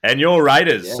 And your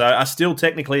Raiders Yeah. so are still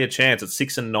technically a chance at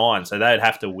 6-9, so they'd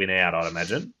have to win out, I'd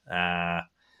imagine.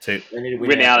 They need to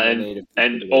Win out they need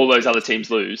and to all win. those other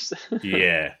teams lose.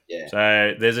 Yeah. Yeah.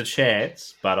 So there's a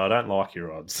chance, but I don't like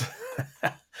your odds.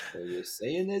 So you're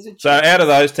seeing there's a So chance. out of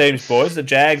those teams, boys, the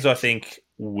Jags, I think,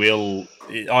 will...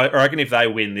 I reckon if they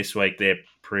win this week, they're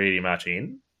pretty much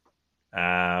in.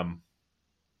 I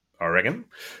reckon.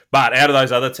 But out of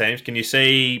those other teams, can you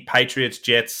see Patriots,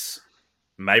 Jets,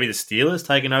 maybe the Steelers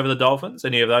taking over the Dolphins?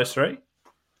 Any of those three?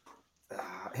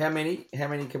 How many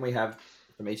can we have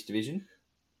from each division?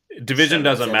 Division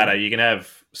doesn't Seven. matter. You can have...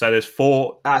 So there's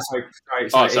 4... Sorry,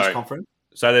 each conference.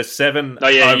 So there's 7 Oh,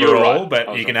 yeah, you're overall, right.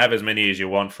 but you can have as many as you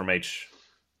want from each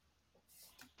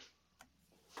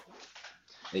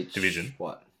Each division.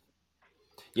 What?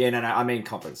 Yeah, no, I mean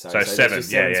conference. So Sorry. 7, there's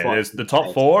just yeah. spots. There's the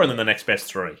top 4 and then the next best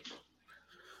 3.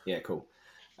 Yeah, cool.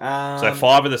 So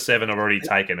 5 of the 7 have already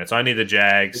taken. It's only the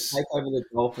Jags. Take over the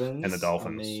Dolphins. And the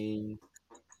Dolphins. I mean,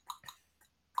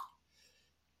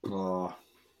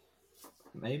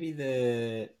 maybe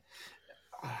the.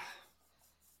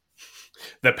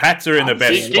 The Pats are in the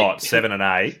best Yeah. spot, 7 and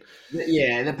 8.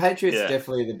 Yeah, the Patriots Yeah. are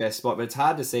definitely the best spot, but it's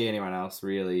hard to see anyone else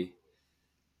really.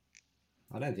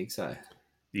 I don't think so.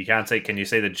 You can't see. Can you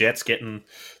see the Jets getting?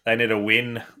 They need to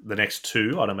win the next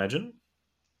 2, I'd imagine.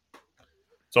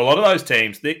 So a lot of those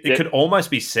teams, they could almost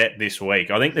be set this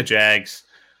week. I think the Jags,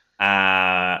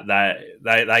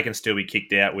 they can still be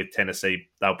kicked out with Tennessee.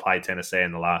 They'll play Tennessee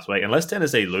in the last week, unless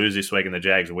Tennessee lose this week and the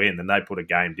Jags win, then they put a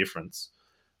game difference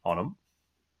on them.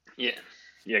 Yeah,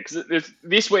 because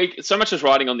this week, so much is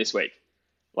riding on this week.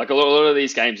 Like a lot of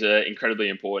these games are incredibly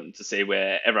important to see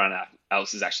where everyone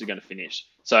else is actually going to finish.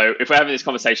 So if we're having this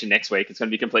conversation next week, it's going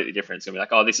to be completely different. It's going to be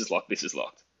like, oh, this is locked, this is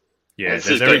locked. Yeah, It's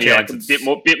there's just going every to be like chance.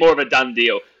 a bit more of a done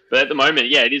deal. But at the moment,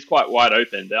 yeah, it is quite wide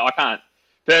open. But I can't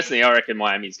personally. I reckon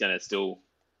Miami's going to still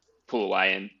pull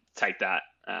away and take that.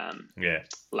 Yeah,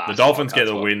 Last the Dolphins wildcard get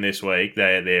the spot. win this week.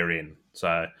 They're in.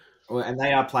 So Well, and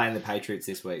they are playing the Patriots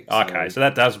this week. okay, so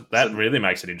that really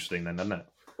makes it interesting then, doesn't it?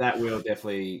 that will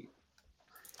definitely.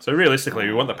 So realistically,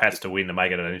 we want the Pats to win to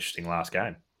make it an interesting last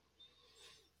game.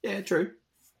 Yeah, true.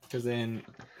 Because then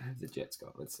who's the Jets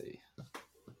got? Let's see.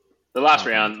 The last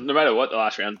round, no matter what, the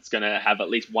last round is going to have at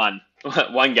least one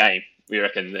game. We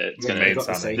reckon that it's Yeah, going they've to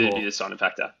got the be the Seahawks. deciding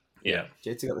factor. Yeah.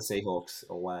 Jets have got the Seahawks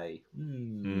away.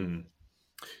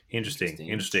 Interesting.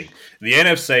 Interesting. The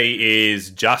NFC is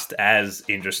just as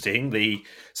interesting.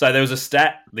 So there was a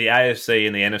stat: the AFC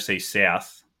and the NFC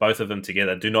South, both of them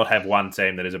together, do not have one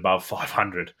team that is above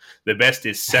 500. The best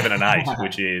is 7 and 8,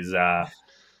 which is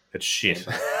it's shit.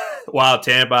 While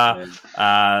Tampa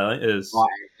is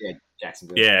Yeah,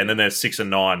 Jacksonville. yeah, and then there's 6 and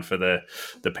 9 for the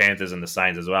Panthers and the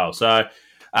Saints as well. So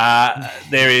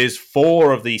there is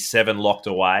 4 of the 7 locked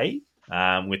away.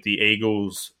 With the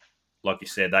Eagles, like you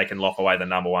said, they can lock away the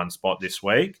number 1 spot this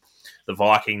week. The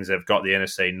Vikings have got the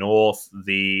NFC North.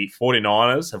 The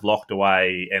 49ers have locked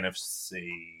away NFC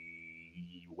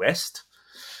West.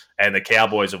 And the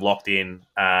Cowboys have locked in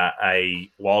a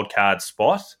wildcard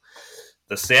spot.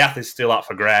 The South is still up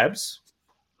for grabs.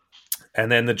 And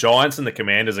then the Giants and the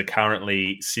Commanders are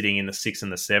currently sitting in the 6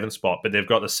 and the 7 spot. But they've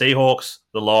got the Seahawks,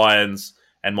 the Lions,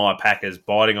 and my Packers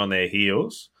biting on their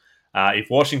heels. If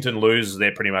Washington loses,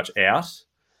 they're pretty much out.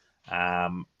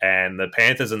 And the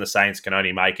Panthers and the Saints can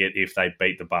only make it if they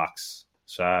beat the Bucks.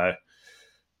 So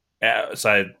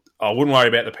I wouldn't worry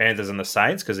about the Panthers and the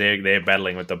Saints because they're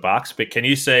battling with the Bucks. But can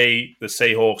you see the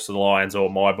Seahawks, the Lions, or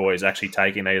my boys actually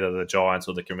taking either the Giants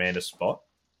or the Commanders spot?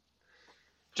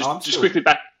 Just quickly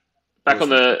back on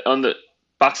the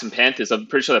Bucks and Panthers. I'm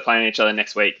pretty sure they're playing each other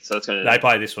next week, so it's going to They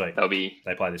play this week.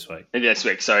 They play this week. this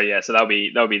week. So yeah, so that'll be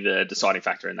the deciding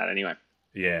factor in that anyway.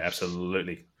 Yeah,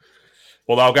 absolutely.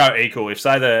 Well, they'll go equal. If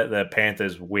say the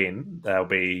Panthers win, they'll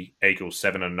be equal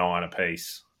 7 and 9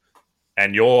 apiece.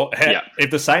 And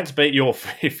if the Saints beat your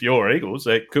Eagles,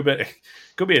 it could be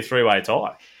a 3-way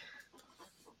tie.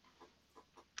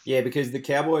 Yeah, because the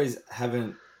Cowboys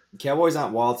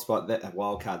aren't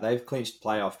wild card. They've clinched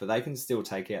playoff, but they can still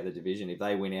take out the division if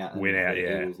they win out.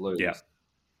 Yeah. Eagles lose. Yeah.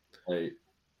 So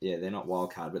yeah, they're not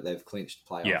wild card, but they've clinched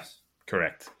playoffs. Yeah.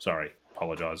 Correct. Sorry.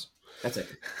 Apologise. That's it.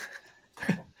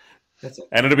 That's it.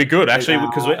 And it'll be good, actually,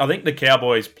 because I think the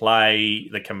Cowboys play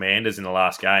the Commanders in the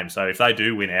last game. So if they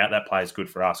do win out, that plays good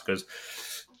for us because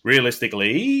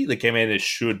realistically, the Commanders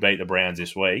should beat the Browns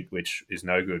this week, which is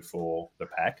no good for the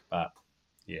Pack. But,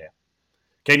 yeah.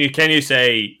 Can you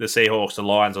see the Seahawks, the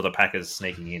Lions, or the Packers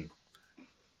sneaking in?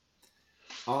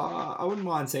 I wouldn't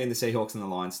mind seeing the Seahawks and the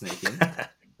Lions sneak in.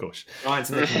 Gosh. Giants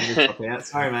and the Commanders drop out.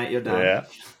 Sorry, mate, you're done. Yeah.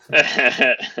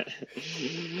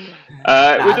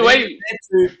 With the way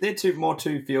they're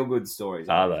two feel-good stories.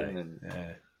 Are I they? reckon, and-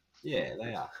 Yeah. Yeah,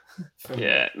 they are.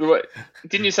 Yeah.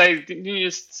 Didn't you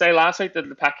just say last week that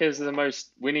the Packers are the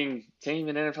most winning team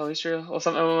in NFL history or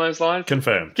something along those lines?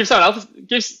 Confirmed. Give someone else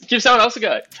a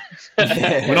go.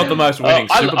 Yeah. We're not the most winning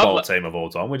I- Super I- Bowl team of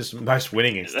all time. We're just the most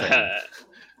winningest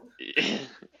team.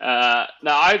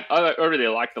 No, I really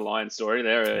like the Lions story.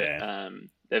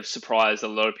 They've surprised a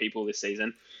lot of people this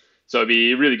season. So it'd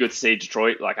be really good to see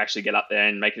Detroit actually get up there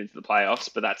and make it into the playoffs.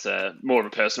 But that's more of a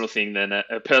personal thing than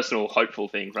a personal hopeful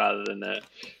thing rather than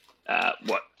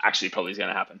what actually probably is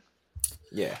going to happen.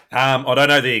 Yeah. I don't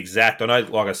know the exact. I know,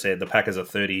 like I said, the Packers are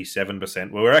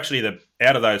 37%. Well, we're actually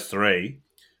out of those three.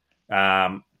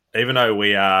 Even though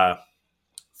we are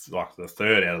like the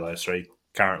third out of those three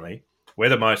currently, we're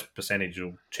the most percentage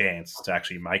chance to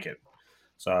actually make it.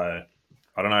 So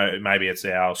I don't know. Maybe it's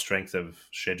our strength of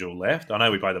schedule left. I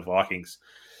know we play the Vikings.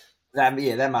 That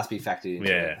must be factored in.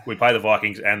 Yeah, we play the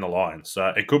Vikings and the Lions. So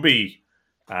it could be,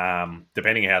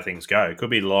 depending on how things go, it could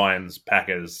be Lions,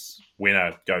 Packers,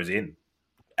 winner goes in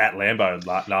at Lambeau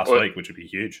last week, which would be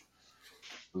huge.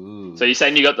 Ooh. So you're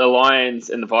saying you got the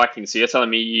Lions and the Vikings. So you're telling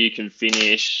me you can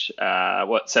finish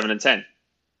 7-10?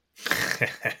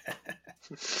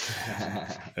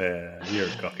 You're a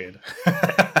cockhead.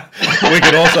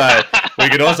 we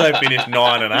could also finish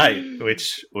 9-8,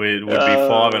 which would be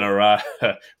 5 in a row.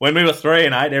 When we were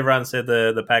 3-8, everyone said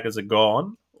the Packers are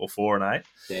gone, or 4-8.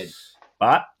 Dead.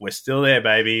 But we're still there,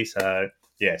 baby. So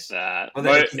yes,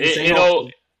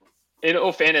 in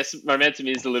all fairness, momentum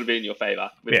is a little bit in your favour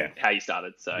with how you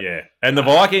started. So yeah. And the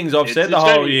Vikings, I've said the it's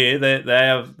whole gonna be- year they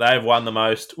have won the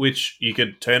most, which you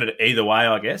could turn it either way,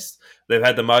 I guess. They've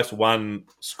had the most one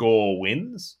score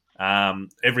wins.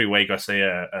 Every week I see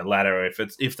a ladder.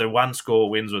 If the one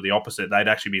score wins were the opposite, they'd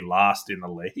actually be last in the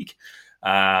league.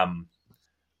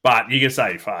 But you can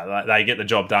say they get the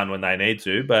job done when they need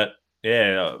to. But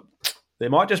yeah, there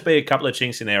might just be a couple of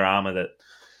chinks in their armour that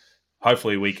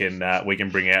hopefully we can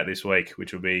bring out this week,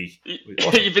 which will be.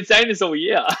 You've been saying this all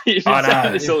year. I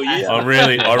know. This all year. I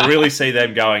really see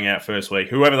them going out first week.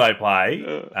 Whoever they play,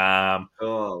 they'll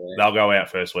go out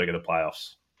first week of the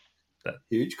playoffs.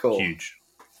 Huge call.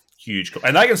 Huge call.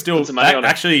 And they can still Put some money on it.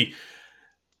 actually.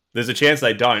 There's a chance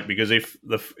they don't, because if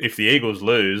the Eagles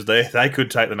lose, they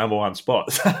could take the number one spot.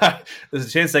 There's a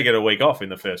chance they get a week off in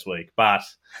the first week, but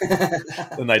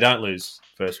then they don't lose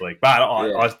first week. But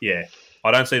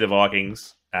I don't see the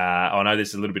Vikings. I know this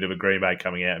is a little bit of a Green Bay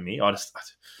coming out of me. I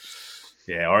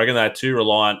reckon they're too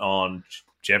reliant on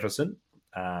Jefferson.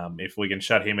 If we can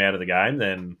shut him out of the game,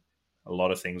 then a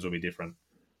lot of things will be different.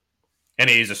 And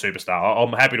he is a superstar.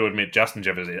 I'm happy to admit Justin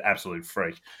Jefferson is an absolute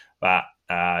freak. But,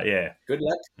 yeah. Good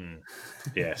luck.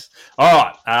 Yes.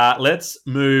 All right. Let's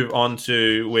move on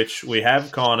to which we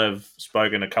have kind of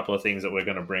spoken a couple of things that we're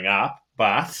going to bring up.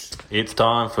 But it's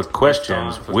time for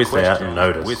questions without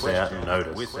notice.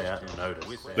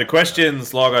 The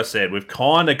questions, like I said, we've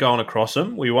kind of gone across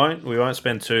them. We won't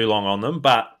spend too long on them,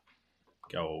 but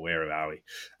where are we?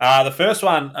 The first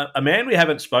one, a man we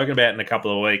haven't spoken about in a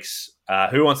couple of weeks.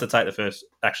 Who wants to take the first?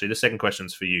 Actually, the second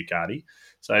question's for you, Cardi.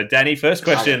 So, Danny, first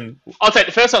question. I'll take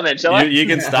the first one then, shall I? You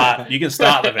can start. You can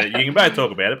start the. You can both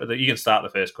talk about it, but you can start the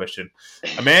first question.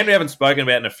 A man we haven't spoken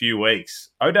about in a few weeks.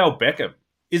 Odell Beckham.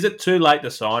 Is it too late to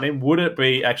sign him? Would it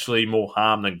be actually more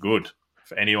harm than good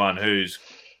for anyone who's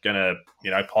going to,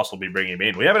 possibly bring him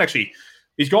in? We haven't actually.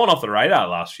 He's gone off the radar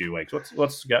the last few weeks.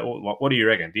 What do you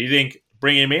reckon? Do you think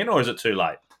bring him in, or is it too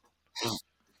late?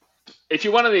 If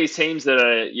you're one of these teams that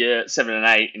are 7 and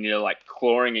 8 and you're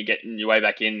clawing and getting your way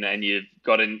back in, and you've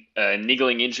got a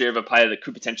niggling injury of a player that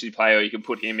could potentially play, or you can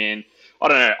put him in, I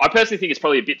don't know. I personally think it's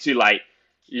probably a bit too late.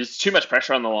 There's too much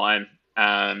pressure on the line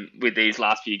with these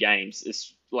last few games.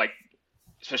 It's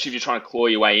especially if you're trying to claw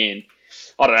your way in.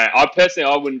 I don't know.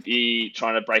 I wouldn't be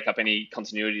trying to break up any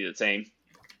continuity of the team.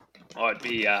 I'd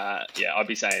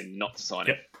be saying not to sign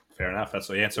him. Fair enough. That's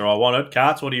the answer I wanted.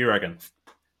 Karts, what do you reckon?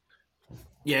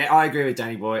 Yeah, I agree with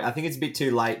Danny Boy. I think it's a bit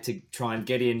too late to try and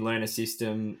get in, learn a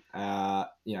system,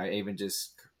 even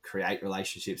just create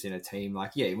relationships in a team.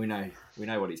 We know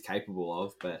what he's capable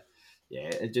of, but yeah,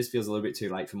 it just feels a little bit too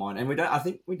late for mine. And I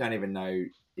think we don't even know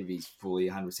if he's fully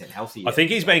 100% healthy yet. I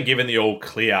think he's been given the all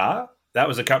clear. That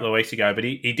was a couple of weeks ago, but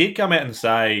he did come out and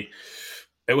say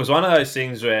it was one of those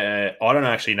things where I don't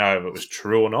actually know if it was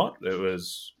true or not. It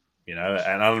was,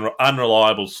 an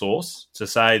unreliable source to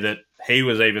say that he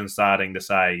was even starting to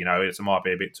say, it might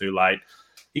be a bit too late.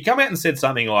 He come out and said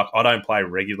something like, I don't play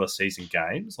regular season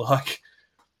games.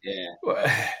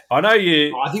 Yeah. I know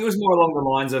you. I think it was more along the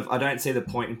lines of I don't see the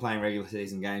point in playing regular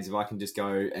season games if I can just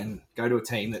go to a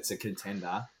team that's a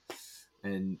contender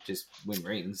and just win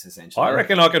rings, essentially. I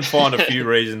reckon I can find a few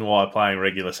reasons why playing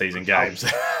regular season games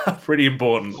are pretty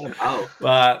important.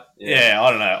 But yeah, I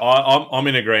don't know. I'm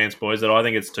in agreement, boys, that I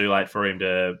think it's too late for him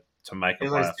to make a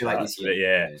playoff start. But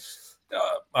yeah.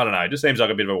 I don't know. It just seems like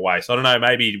a bit of a waste. I don't know.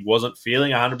 Maybe he wasn't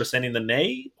feeling 100% in the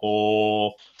knee,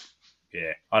 or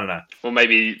yeah, I don't know. Or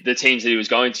maybe the teams that he was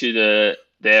going to,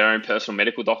 their own personal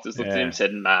medical doctors looked at him and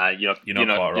said, "Nah, you're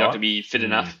not going to be fit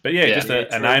enough." But yeah, just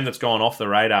a name that's gone off the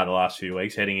radar the last few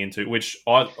weeks, heading into which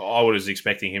I was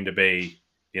expecting him to be,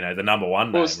 the number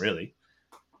one name, really.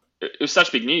 It was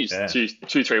such big news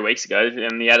 2-3 weeks ago,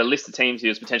 and he had a list of teams he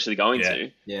was potentially going to.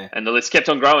 Yeah. And the list kept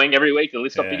on growing every week. The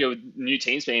list got bigger with new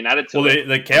teams being added to it.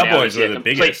 Well, the Cowboys were the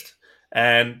biggest,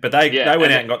 but they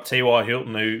went out and got T.Y.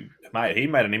 Hilton, who, mate, he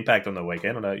made an impact on the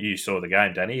weekend. I know you saw the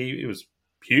game, Danny. He was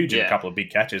huge in a couple of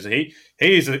big catches.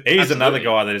 He's another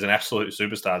guy that is an absolute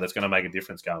superstar that's going to make a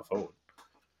difference going forward.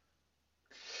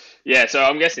 Yeah, so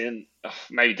I'm guessing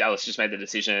maybe Dallas just made the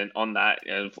decision on that,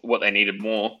 what they needed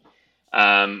more.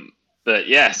 But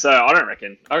yeah, so I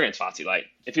reckon it's far too late.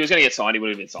 If he was going to get signed, he would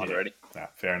have been signed already. No,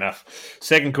 fair enough.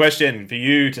 Second question for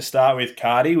you to start with,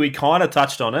 Cardi. We kind of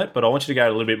touched on it, but I want you to go a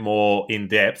little bit more in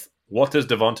depth. What does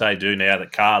Devontae do now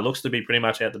that Carr looks to be pretty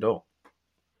much out the door?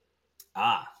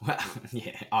 Well,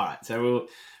 yeah. All right. So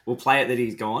we'll play it that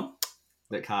he's gone,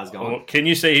 that Carr's gone. Well, can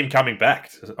you see him coming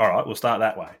back? All right, we'll start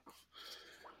that way.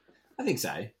 I think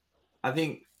so. I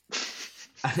think,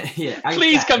 yeah.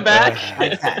 Please come back.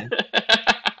 I can.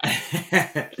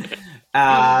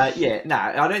 No,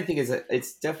 I don't think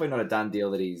it's definitely not a done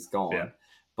deal that he's gone. Yeah.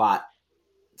 But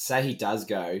say he does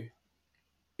go,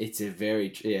 it's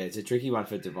a tricky one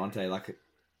for Devontae. Like,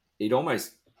 it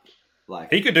almost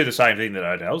he could do the same thing that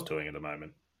Odell's doing at the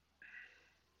moment.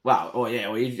 Well, or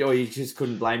you just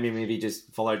couldn't blame him if he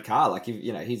just followed Carr. Like,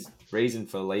 his reason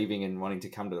for leaving and wanting to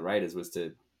come to the Raiders was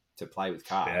to play with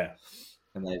Carr. Yeah.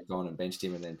 And they've gone and benched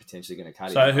him and then potentially going to cut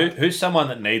him. So who's someone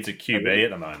that needs a QB at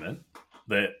the moment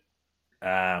that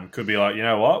could be like, you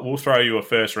know what, we'll throw you a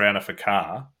first rounder for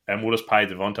Carr and we'll just pay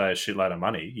Devontae a shitload of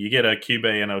money. You get a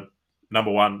QB and a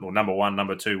number one,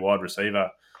 number two wide receiver.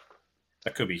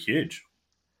 That could be huge.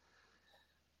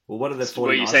 Well, what are the 49ers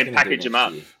What are you saying, package him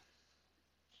up? Year?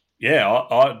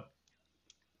 Yeah,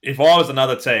 if I was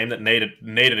another team that needed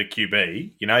a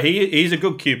QB, he's a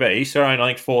good QB. He's throwing, I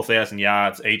think, 4,000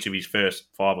 yards each of his first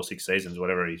 5 or 6 seasons,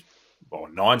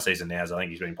 9 seasons now, as I think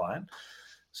he's been playing.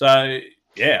 So,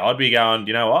 yeah, I'd be going,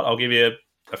 you know what, I'll give you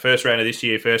a first rounder this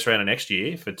year, first rounder next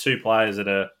year for 2 players that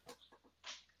are,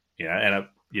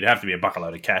 you'd have to be a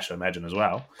bucketload of cash, I imagine, as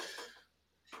well.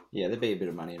 Yeah, there'd be a bit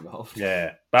of money involved.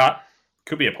 Yeah, but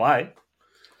could be a play.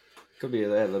 Could be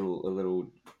a little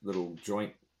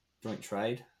joint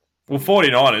trade. Well,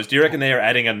 49ers, do you reckon they're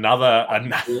adding another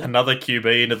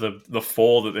QB into the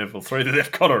 4 that 3 that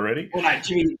they've got already? Well, no,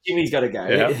 Jimmy's got to go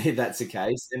if that's the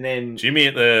case. And then Jimmy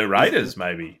at the Raiders,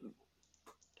 maybe.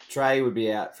 Trey would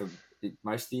be out for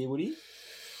most of the year, would he?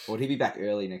 Or would he be back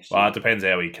early next year? Well, it depends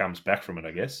how he comes back from it,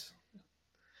 I guess.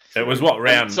 It was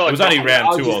round? It was only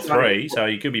round 2 or 3, so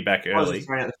he could be back early. I was just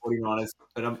throwing out the 49ers,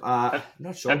 but I'm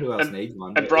not sure who else needs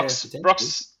one. And Brock's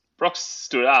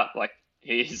stood up. Like,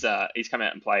 he's come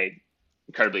out and played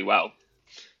incredibly well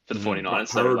for the 49ers.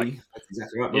 So, that's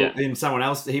exactly right. Yeah. Well, someone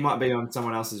else, he might be on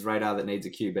someone else's radar that needs a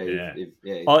QB.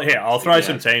 Yeah. I'll throw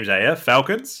some teams at you.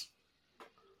 Falcons.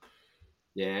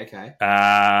 Yeah, okay.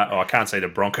 I can't see the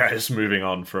Broncos moving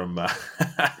on from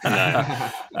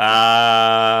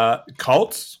Colts.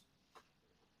 Colts.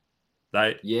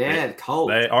 I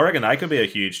reckon they could be a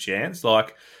huge chance.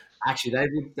 Like,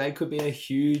 actually, they could be a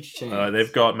huge chance.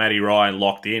 They've got Matty Ryan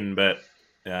locked in, but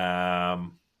I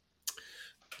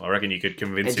reckon you could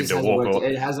convince him to walk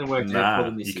away. It hasn't worked out for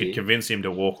them this year. You could convince him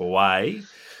to walk away.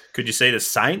 Could you see the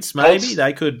Saints? Maybe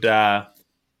they could.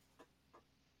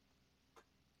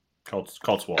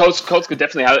 Colts what? Colts could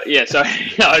definitely have it. Yeah, sorry.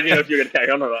 I didn't know if you were going to carry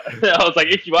on or not. I was like,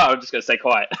 if you are, I'm just going to stay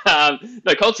quiet.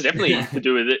 No, Colts are definitely could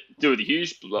do with a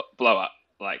huge blow up.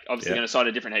 Like, obviously going to sign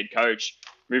a different head coach,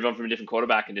 move on from a different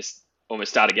quarterback, and just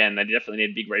almost start again. They definitely need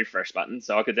a big refresh button.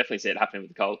 So I could definitely see it happening with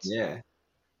the Colts. Yeah.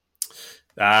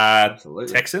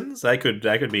 Texans, they could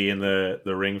be in the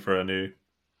ring for a new.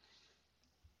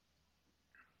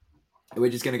 We're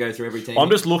just going to go through every team. I'm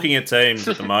just looking at teams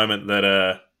at the moment that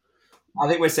are. I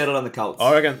think we're settled on the Colts.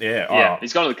 I reckon, yeah. Yeah,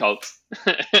 he's gone to the Colts.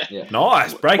 Yeah.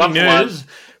 Nice. Breaking news.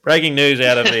 Breaking news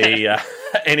out of the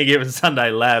Any Given Sunday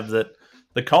lab that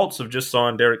the Colts have just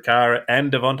signed Derek Carr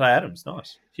and Devontae Adams.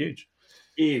 Nice. Huge.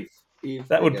 If If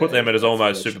That they would go, put them as that's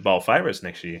almost what they Super Bowl favourites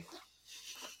next year.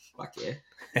 Fuck yeah.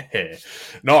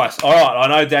 Nice. All right. I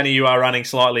know, Danny, you are running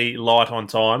slightly light on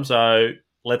time, so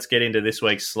let's get into this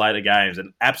week's slate of games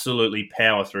and absolutely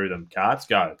power through them. Cards,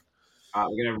 go. All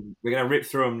right, we're gonna rip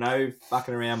through them. No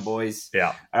fucking around, boys.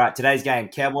 Yeah. All right, today's game: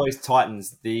 Cowboys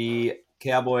Titans. The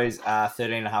Cowboys are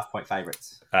 13.5-point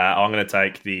favorites. I'm going to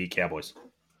take the Cowboys.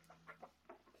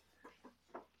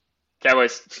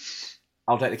 Cowboys.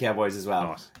 I'll take the Cowboys as well.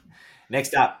 Nice.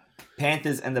 Next up,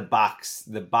 Panthers and the Bucks.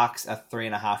 The Bucks are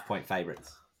 3.5-point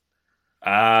favorites.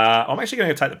 I'm actually going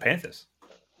to take the Panthers.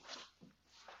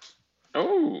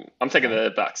 Oh, I'm taking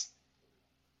the Bucks.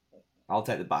 I'll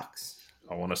take the Bucks.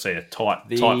 I want to see a tight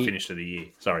finish to the year.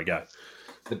 Sorry, go.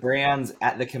 The Browns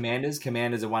at the Commanders.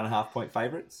 Commanders are 1.5-point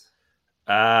favorites.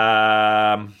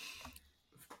 Packers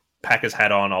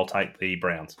hat on. I'll take the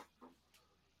Browns.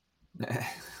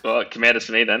 Well, Commanders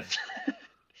for me then.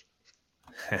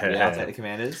 Yeah, I'll take the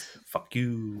Commanders. Fuck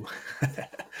you.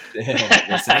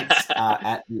 The Saints are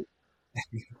at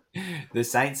the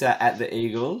Saints are at the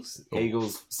Eagles. Ooh.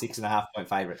 Eagles 6.5-point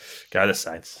favorites. Go the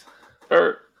Saints.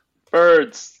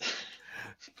 Birds.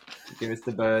 Give us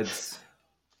the Birds.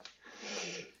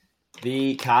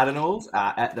 The Cardinals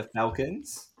are at the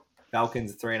Falcons.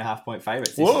 Falcons 3.5-point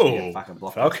favorites. This is Whoa. gonna be a fucking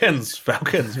block. Falcons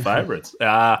favourites.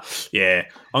 Yeah,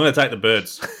 I'm going to take the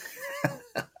Birds.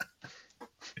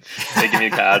 They give me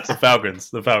the cards. The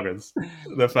Falcons.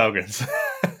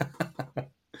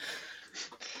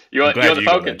 You want Glad the you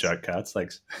got that Falcons? joke, Cards.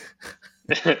 Thanks.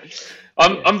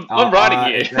 I'm writing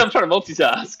here. I'm trying to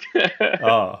multitask.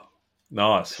 Oh,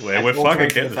 nice. We're And all fucking three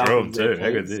for getting the through them Falcons too. there, How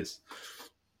good please. is this?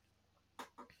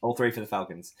 All three for the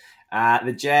Falcons.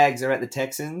 The Jags are at the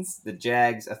Texans. The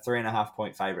Jags are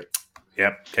 3.5-point favorites.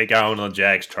 Yep. Keep going on the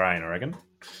Jags train, I reckon.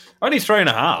 Only 3.5.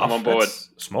 I'm on board. That's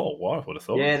small. Why would have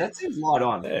thought? Yeah, that seems light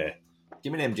on. Yeah.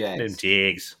 Give me them Jags. Them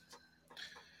Jags.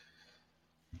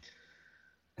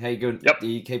 Hey, good. Yep. Are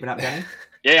you keeping up, Danny?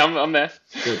 Yeah, I'm there.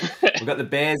 Good. We've got the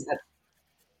Bears.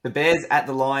 The Bears at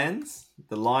the Lions.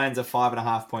 The Lions are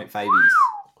 5.5-point favies.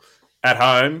 At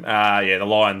home, the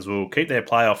Lions will keep their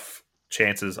playoff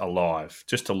chances alive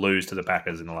just to lose to the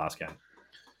Packers in the last game.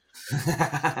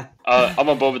 I'm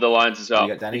on board with the Lions as well. You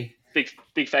got Danny?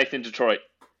 Big faith in Detroit.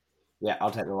 Yeah,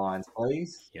 I'll take the Lions,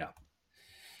 please. Yeah.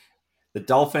 The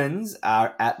Dolphins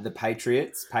are at the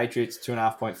Patriots. Patriots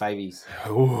 2.5-point favies.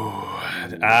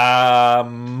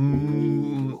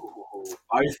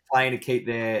 Both playing to keep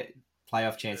their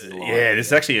playoff chances alive. Yeah,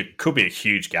 this actually could be a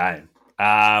huge game.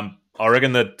 I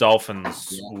reckon the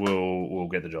Dolphins will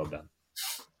get the job done.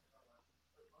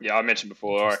 Yeah, I mentioned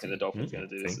before. I reckon the Dolphins are going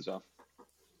to do this Think. as well.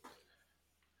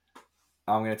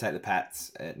 I'm going to take the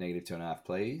Pats at -2.5,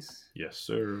 please. Yes,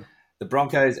 sir. The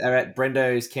Broncos are at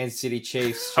Brendo's Kansas City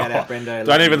Chiefs. Shout out Brendo.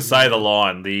 Don't even say the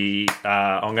line.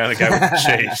 I'm going to go with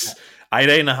the Chiefs.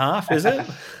 18.5, is it?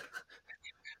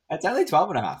 It's only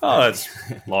 12.5. Oh, that's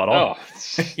light on. Oh.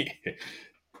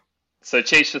 So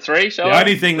Chiefs for 3, shall The I?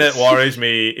 only thing that worries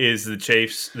me is the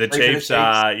Chiefs. The Three for the Chiefs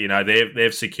are,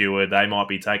 they've secured. They might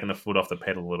be taking the foot off the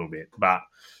pedal a little bit, but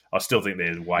I still think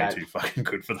they're way No. too fucking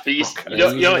good for the But you- Broncos. They're you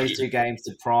using know- these two games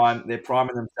to prime. They're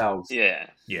priming themselves. Yeah.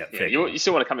 Yeah, Yeah, fair you call.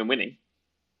 still want to come in winning.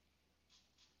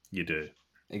 You do.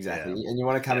 Exactly. And you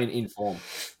want to come in form.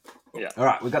 Yeah. All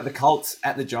right, we've got the Colts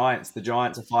at the Giants. The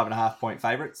Giants are 5.5-point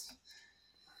favorites.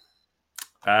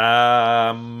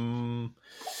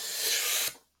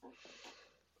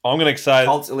 I'm going to say,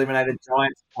 Colts eliminated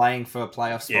Giants playing for a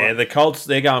playoff spot. yeah, the Colts.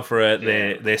 They're going for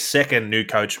their second new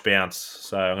coach bounce.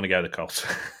 So I'm going to go the Colts.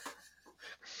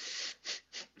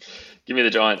 Give me the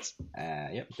Giants.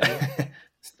 Yep. Dave?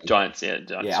 Giants, yeah.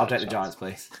 Giants, Yeah, I'll take the Giants,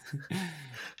 please.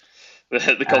 The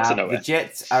Colts are The nowhere.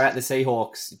 Jets are at the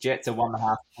Seahawks. Jets are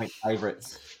 1.5-point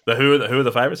favorites. Who are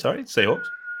the favourites? Sorry, Seahawks.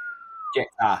 Jets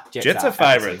Are at the Seahawks.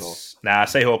 favourites. Nah,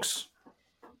 Seahawks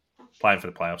playing for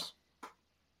the playoffs.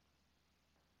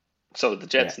 So the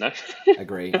Jets, no?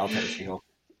 Agree. I'll take the Seahawks.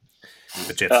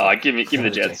 The Jets. Give me the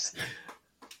Jets.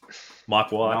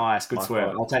 Mike White. Nice, good Mike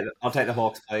swerve. White. I'll take the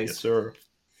Hawks, please. Yes, sir.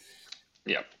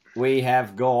 Yeah. We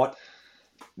have got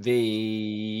the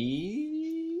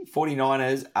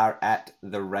 49ers are at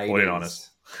the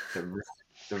Raiders. 49ers.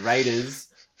 The Raiders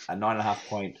are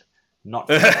 9.5-point. Not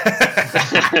We're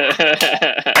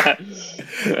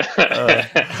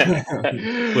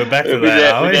back to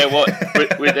that, are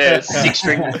we? with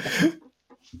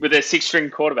their six-string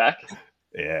quarterback.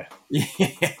 Yeah. Yeah.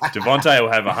 Devontae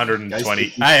will have 120.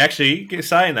 Goes- Hey, actually,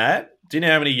 saying that, do you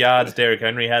know how many yards Derrick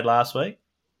Henry had last week?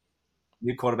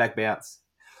 New quarterback bounce.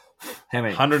 How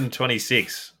many?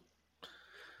 126.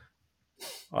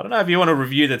 I don't know if you want to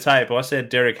review the tape. I said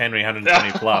Derrick Henry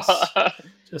 120 plus.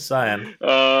 Just saying.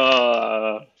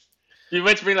 You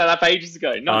meant to bring that up ages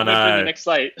ago. No, I I'm going to bring know. the next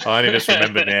slate. I only just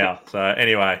remembered now. So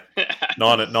anyway,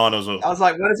 Niners will I was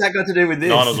like, what has that got to do with this?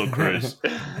 Niners will cruise.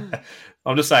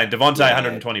 I'm just saying, Devontae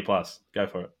 120 plus. Go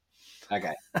for it.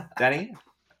 Okay. Danny?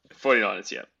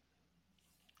 49ers, yeah.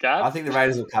 I Garb? think the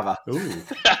Raiders will cover. Ooh.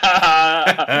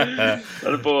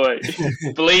 What a boy.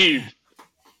 Believe.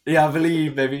 Yeah, I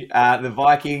believe, maybe. The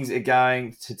Vikings are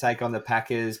going to take on the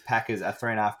Packers. Packers are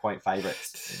 3.5-point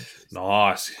favourites.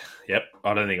 Nice. Yep.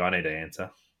 I don't think I need to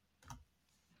answer.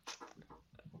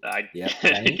 Yep,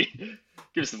 Danny?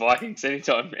 Give us the Vikings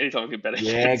anytime we get better.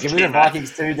 Yeah, give me the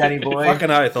Vikings too, Danny boy.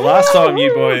 Fucking oath. The last time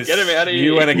you boys Get him out of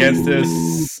you here. went against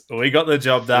us, we got the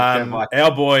job done.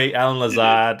 Our boy Alan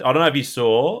Lazard. I don't know if you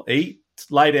saw. He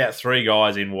laid out 3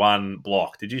 guys in one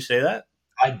block. Did you see that?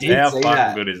 I did How see fucking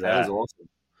that. good is That was that? awesome.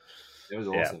 It was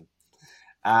Yeah.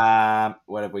 awesome.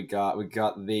 What have we got? We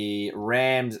got the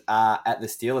Rams at the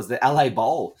Steelers, the LA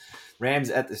Bowl.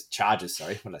 Rams at the Chargers.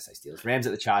 Sorry, what did I say? Steelers. Rams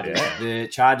at the Chargers. Yeah. The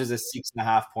Chargers are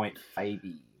 6.5-point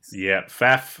babies. Yeah,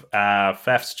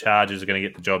 Faf's Chargers are going to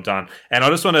get the job done. And I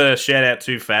just want to shout out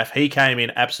to Faf. He came in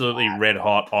absolutely red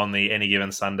hot on the Any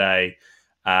Given Sunday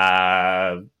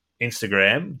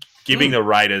Instagram, giving the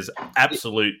Raiders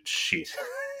absolute shit.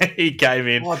 He came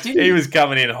in. Oh, did he was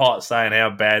coming in hot, saying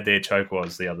how bad their choke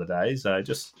was the other day. So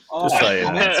just so you know.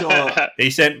 comments or-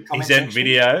 He sent Comment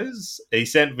videos. He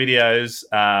sent videos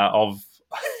of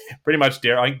pretty much.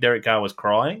 I think Derek Carr was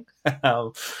crying.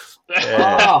 Yeah,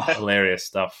 Oh. hilarious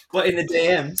stuff What, in the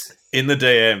DMs? in the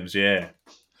DMs. Yeah,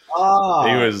 Oh,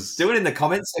 he was. do it in the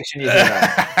comments section. You hear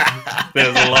that? There's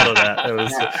a lot of that. It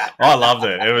was. I loved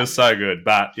it. It was so good.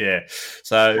 But yeah,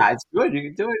 so Nah, it's good. You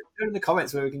can do it in the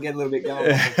comments where we can get a little bit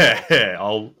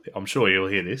going. I'm sure you'll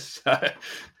hear this.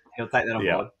 He'll take that on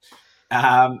Yeah.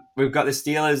 board. We've got the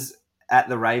Steelers at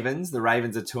the Ravens. The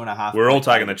Ravens are 2.5. We're all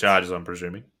taking the Chargers, I'm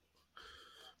presuming.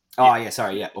 Oh yeah,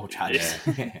 sorry, yeah, all Chargers.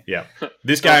 Yeah.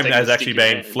 This Don't game take has the actually sticky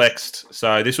been hands. flexed.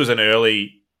 So this was an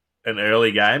early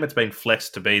game. It's been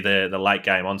flexed to be the late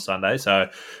game on Sunday. So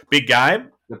big game,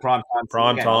 The prime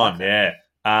prime game, time. I like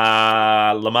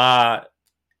Yeah. Lamar.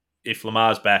 If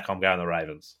Lamar's back, I'm going the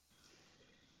Ravens.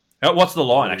 What's the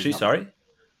line? Oh, Actually, he's not. sorry,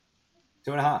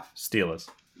 2.5. Steelers.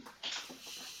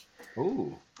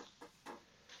 Ooh,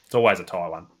 It's always a tie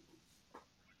one.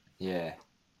 yeah.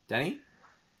 Danny,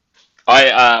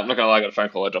 I'm not going to lie, I got a phone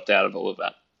call. I dropped out of all of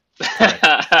that.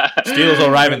 Steelers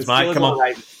or Ravens, mate? Steelers Come or on.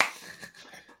 Ravens?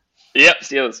 Yep,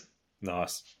 Steelers.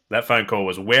 Nice. That phone call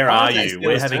was, "Where Oh, are okay, you?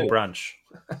 We're Steelers having too. brunch."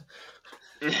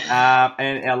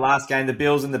 And our last game, the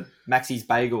Bills and the Maxie's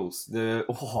Bagels. The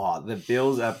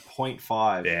Bills are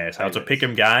 0.5. Yeah, so it's a favourites.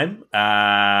 pick'em game.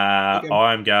 Pick'em.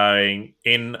 I'm going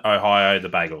in Ohio, the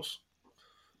Bagels.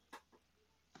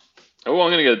 Oh, I'm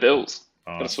going to go the Bills.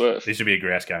 Oh, Got to swerve. this should be a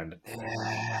grouse game.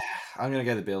 I'm going to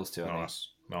go the Bills too. I think.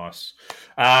 Nice.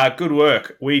 Good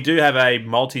work. We do have a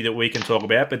multi that we can talk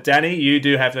about, but Danny, you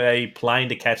do have a plane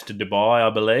to catch to Dubai,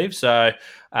 I believe. So,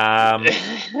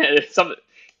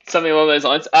 Something along those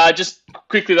lines. Just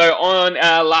quickly, though, on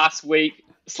last week,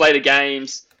 slate of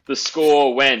games, the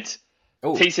score went Ooh.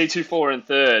 TC 2-4 and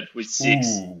third with 6.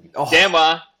 Oh,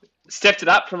 Danwa stepped it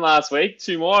up from last week.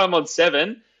 2 more. I'm on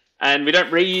 7. And we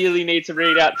don't really need to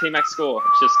read out T-Mac's score.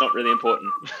 It's just not really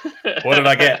important. what did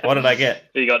I get?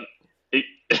 He got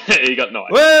 9.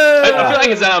 Whoa! I feel like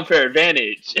it's an unfair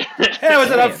advantage. How is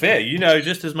that unfair? You know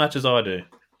just as much as I do.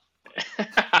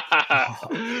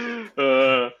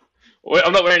 Well,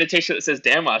 I'm not wearing a t-shirt that says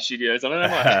Danwa Studios. I don't know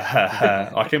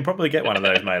why. I can probably get one of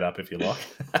those made up if you like.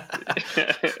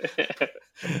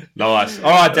 Nice.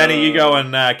 All right, Danny, you go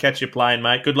and catch your plane,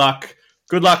 mate. Good luck.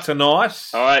 Good luck tonight.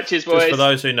 All right, cheers, boys. Just for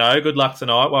those who know, good luck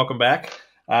tonight. Welcome back.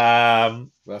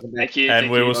 welcome back. Thank you. And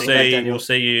thank we you. will Welcome back, see. Daniel. We'll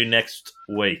see you next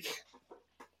week.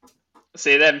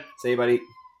 See you then. See you, buddy.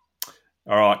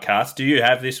 All right, Carts. Do you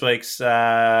have this week's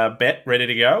bet ready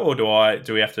to go, or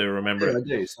do we have to remember Yeah, I it?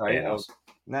 do. Sorry. Yeah.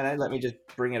 No. Let me just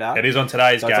bring it up. It is on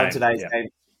today's So game. it's on today's Yeah, game.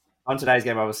 On today's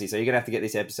game, obviously. So you're gonna have to get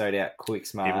this episode out quick,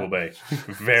 smart. it will be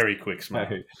very quick, So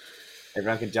smart.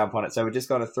 everyone can jump on it. So we've just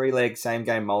got a 3-leg same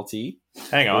game multi.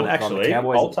 Hang on, Well, from the actually,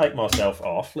 Cowboys- I'll take myself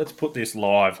off. Let's put this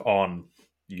live on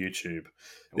YouTube.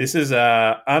 This is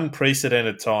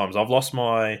unprecedented times. I've lost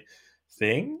my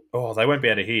thing. Oh, they won't be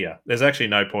able to hear. There's actually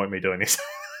no point in me doing this.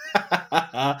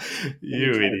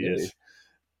 You trying to idiot.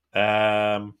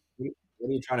 What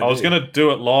are you trying to I do? was going to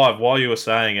do it live while you were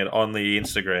saying it on the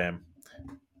Instagram.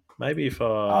 Maybe if I...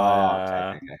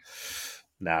 Oh, okay.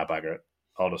 Nah, bugger it.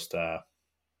 I'll just...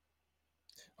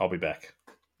 I'll be back.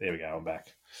 There we go. I'm back.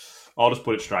 I'll just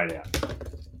put it straight out.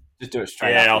 Just do it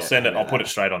straight Yeah, up, I'll send it. I'll no, put no. it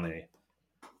straight on the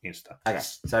Insta. Okay,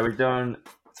 so we're doing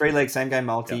 3-leg same game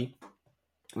multi. Yep.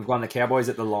 We've gone the Cowboys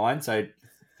at the line, so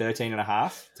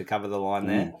 13.5 to cover the line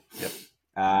there.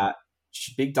 Yep.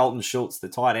 Big Dalton Schultz, the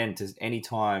tight end, to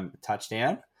anytime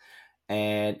touchdown,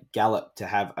 and Gallup to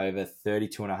have over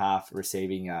 32.5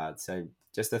 receiving yards. So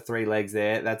just the 3 legs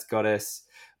there. That's got us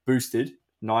boosted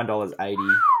 $9.80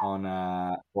 on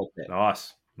Sportsbet.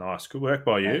 Nice. Good work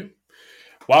by you.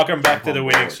 Welcome back to the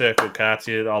winning circle,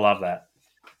 Cartier. I love that.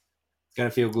 It's going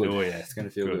to feel good. Oh, yeah. It's going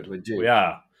to feel good. We're due. We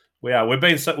are. We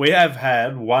have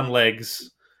had 1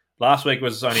 legs. Last week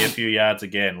was only a few yards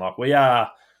again. Like, we are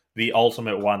the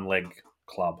ultimate 1-leg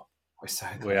club. We're so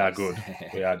close. We are good.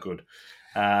 We are good.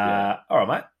 All right,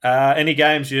 mate. Any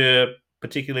games you're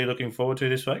particularly looking forward to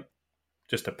this week?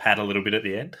 Just to pad a little bit at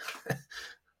the end. A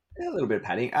little bit of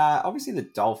padding. Obviously, the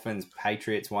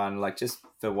Dolphins-Patriots one, like, just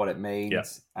for what it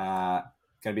means, going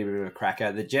to be a bit of a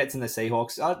cracker. The Jets and the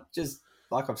Seahawks, I just,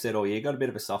 like I've said all year, got a bit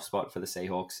of a soft spot for the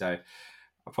Seahawks, so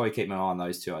I'll probably keep my eye on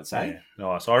those two, I'd say. Yeah,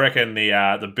 nice. I reckon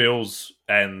the Bills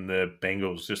and the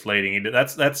Bengals just leading into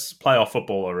that's playoff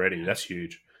football already. That's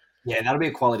huge. Yeah, that'll be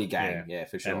a quality game. Yeah,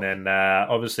 for sure. And then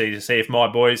obviously to see if my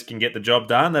boys can get the job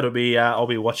done, that'll be I'll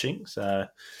be watching. So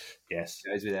yes,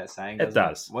 goes without saying. It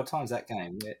does. What time's that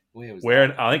game? Where was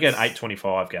that? I think an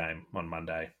 8:25 game on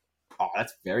Monday. Oh,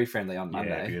 that's very friendly on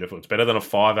Monday. Yeah, beautiful. It's better than a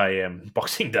 5 a.m.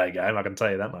 Boxing Day game. I can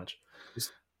tell you that much.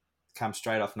 Just come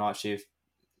straight off night shift.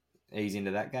 Ease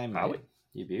into that game, mate.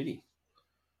 You beauty.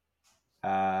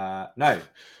 No,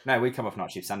 we come off night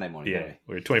shift Sunday morning. Yeah,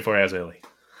 we're 24 hours early.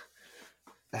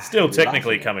 Still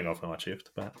technically coming off night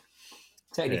shift, but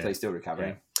technically still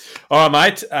recovering. Yeah. All right,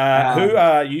 mate. Who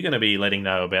are you going to be letting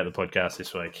know about the podcast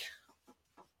this week?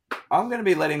 I'm going to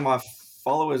be letting my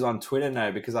followers on Twitter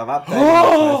know because I've updated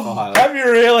my profile. Have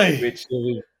you really? Which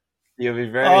you'll be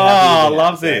very happy about. I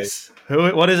love this.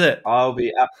 What is it? I'll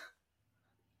be up.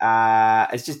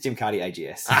 It's just Jim Carty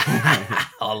AGS.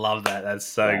 I love that. That's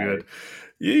so good.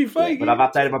 You fucking. But I've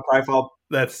updated my profile.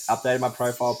 That's updated my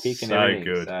profile pic and so everything.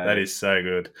 Good. So. That is so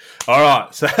good. All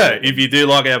right. So if you do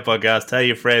like our podcast, tell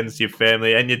your friends, your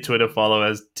family, and your Twitter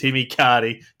followers. Tim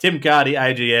Carty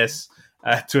AGS,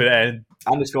 Twitter and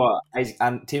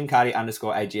Tim Carty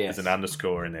 _AGS. There's an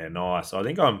underscore in there. Nice. I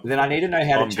think Then I need to know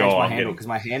how to change my handle because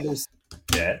my handle's.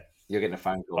 Yeah. You're getting a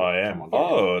phone call. I am.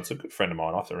 It's a good friend of mine.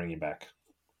 I'll have to ring him back.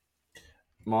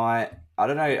 I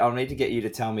don't know. I'll need to get you to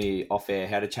tell me off air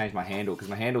how to change my handle because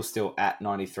my handle's still at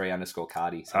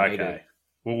 @93_Carty. So okay,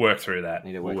 we'll work through that.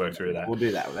 We'll work through that. We'll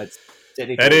do that. That's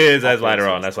later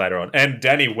on. That's later on. And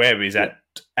Danny Webb is at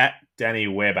Danny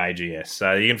Webb AGS.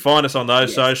 So you can find us on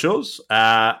those socials.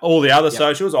 All the other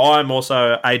socials. I'm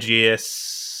also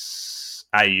AGS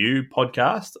AU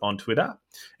podcast on Twitter.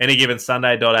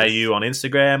 AnyGivenSunday.au on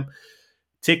Instagram.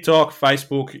 TikTok,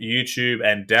 Facebook, YouTube,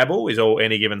 and Dabble is all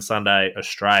Any Given Sunday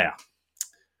Australia.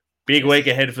 Big week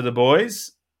ahead for the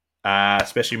boys,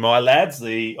 especially my lads.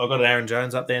 I've got Aaron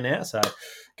Jones up there now, so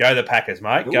go the Packers,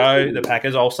 mate. Ooh. Go the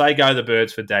Packers. I'll say go the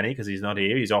Birds for Danny because he's not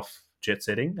here. He's off jet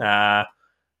setting. Are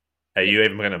you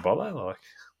even going to bother?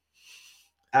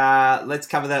 Let's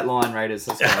cover that line, Raiders.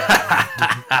 Let's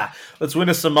go. Let's win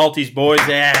us some multis, boys.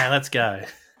 Yeah, let's go.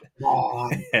 Oh,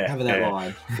 cover that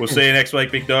line. We'll see you next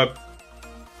week, big dog.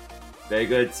 Very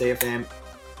good. See you, fam.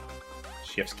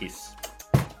 Chef's kiss.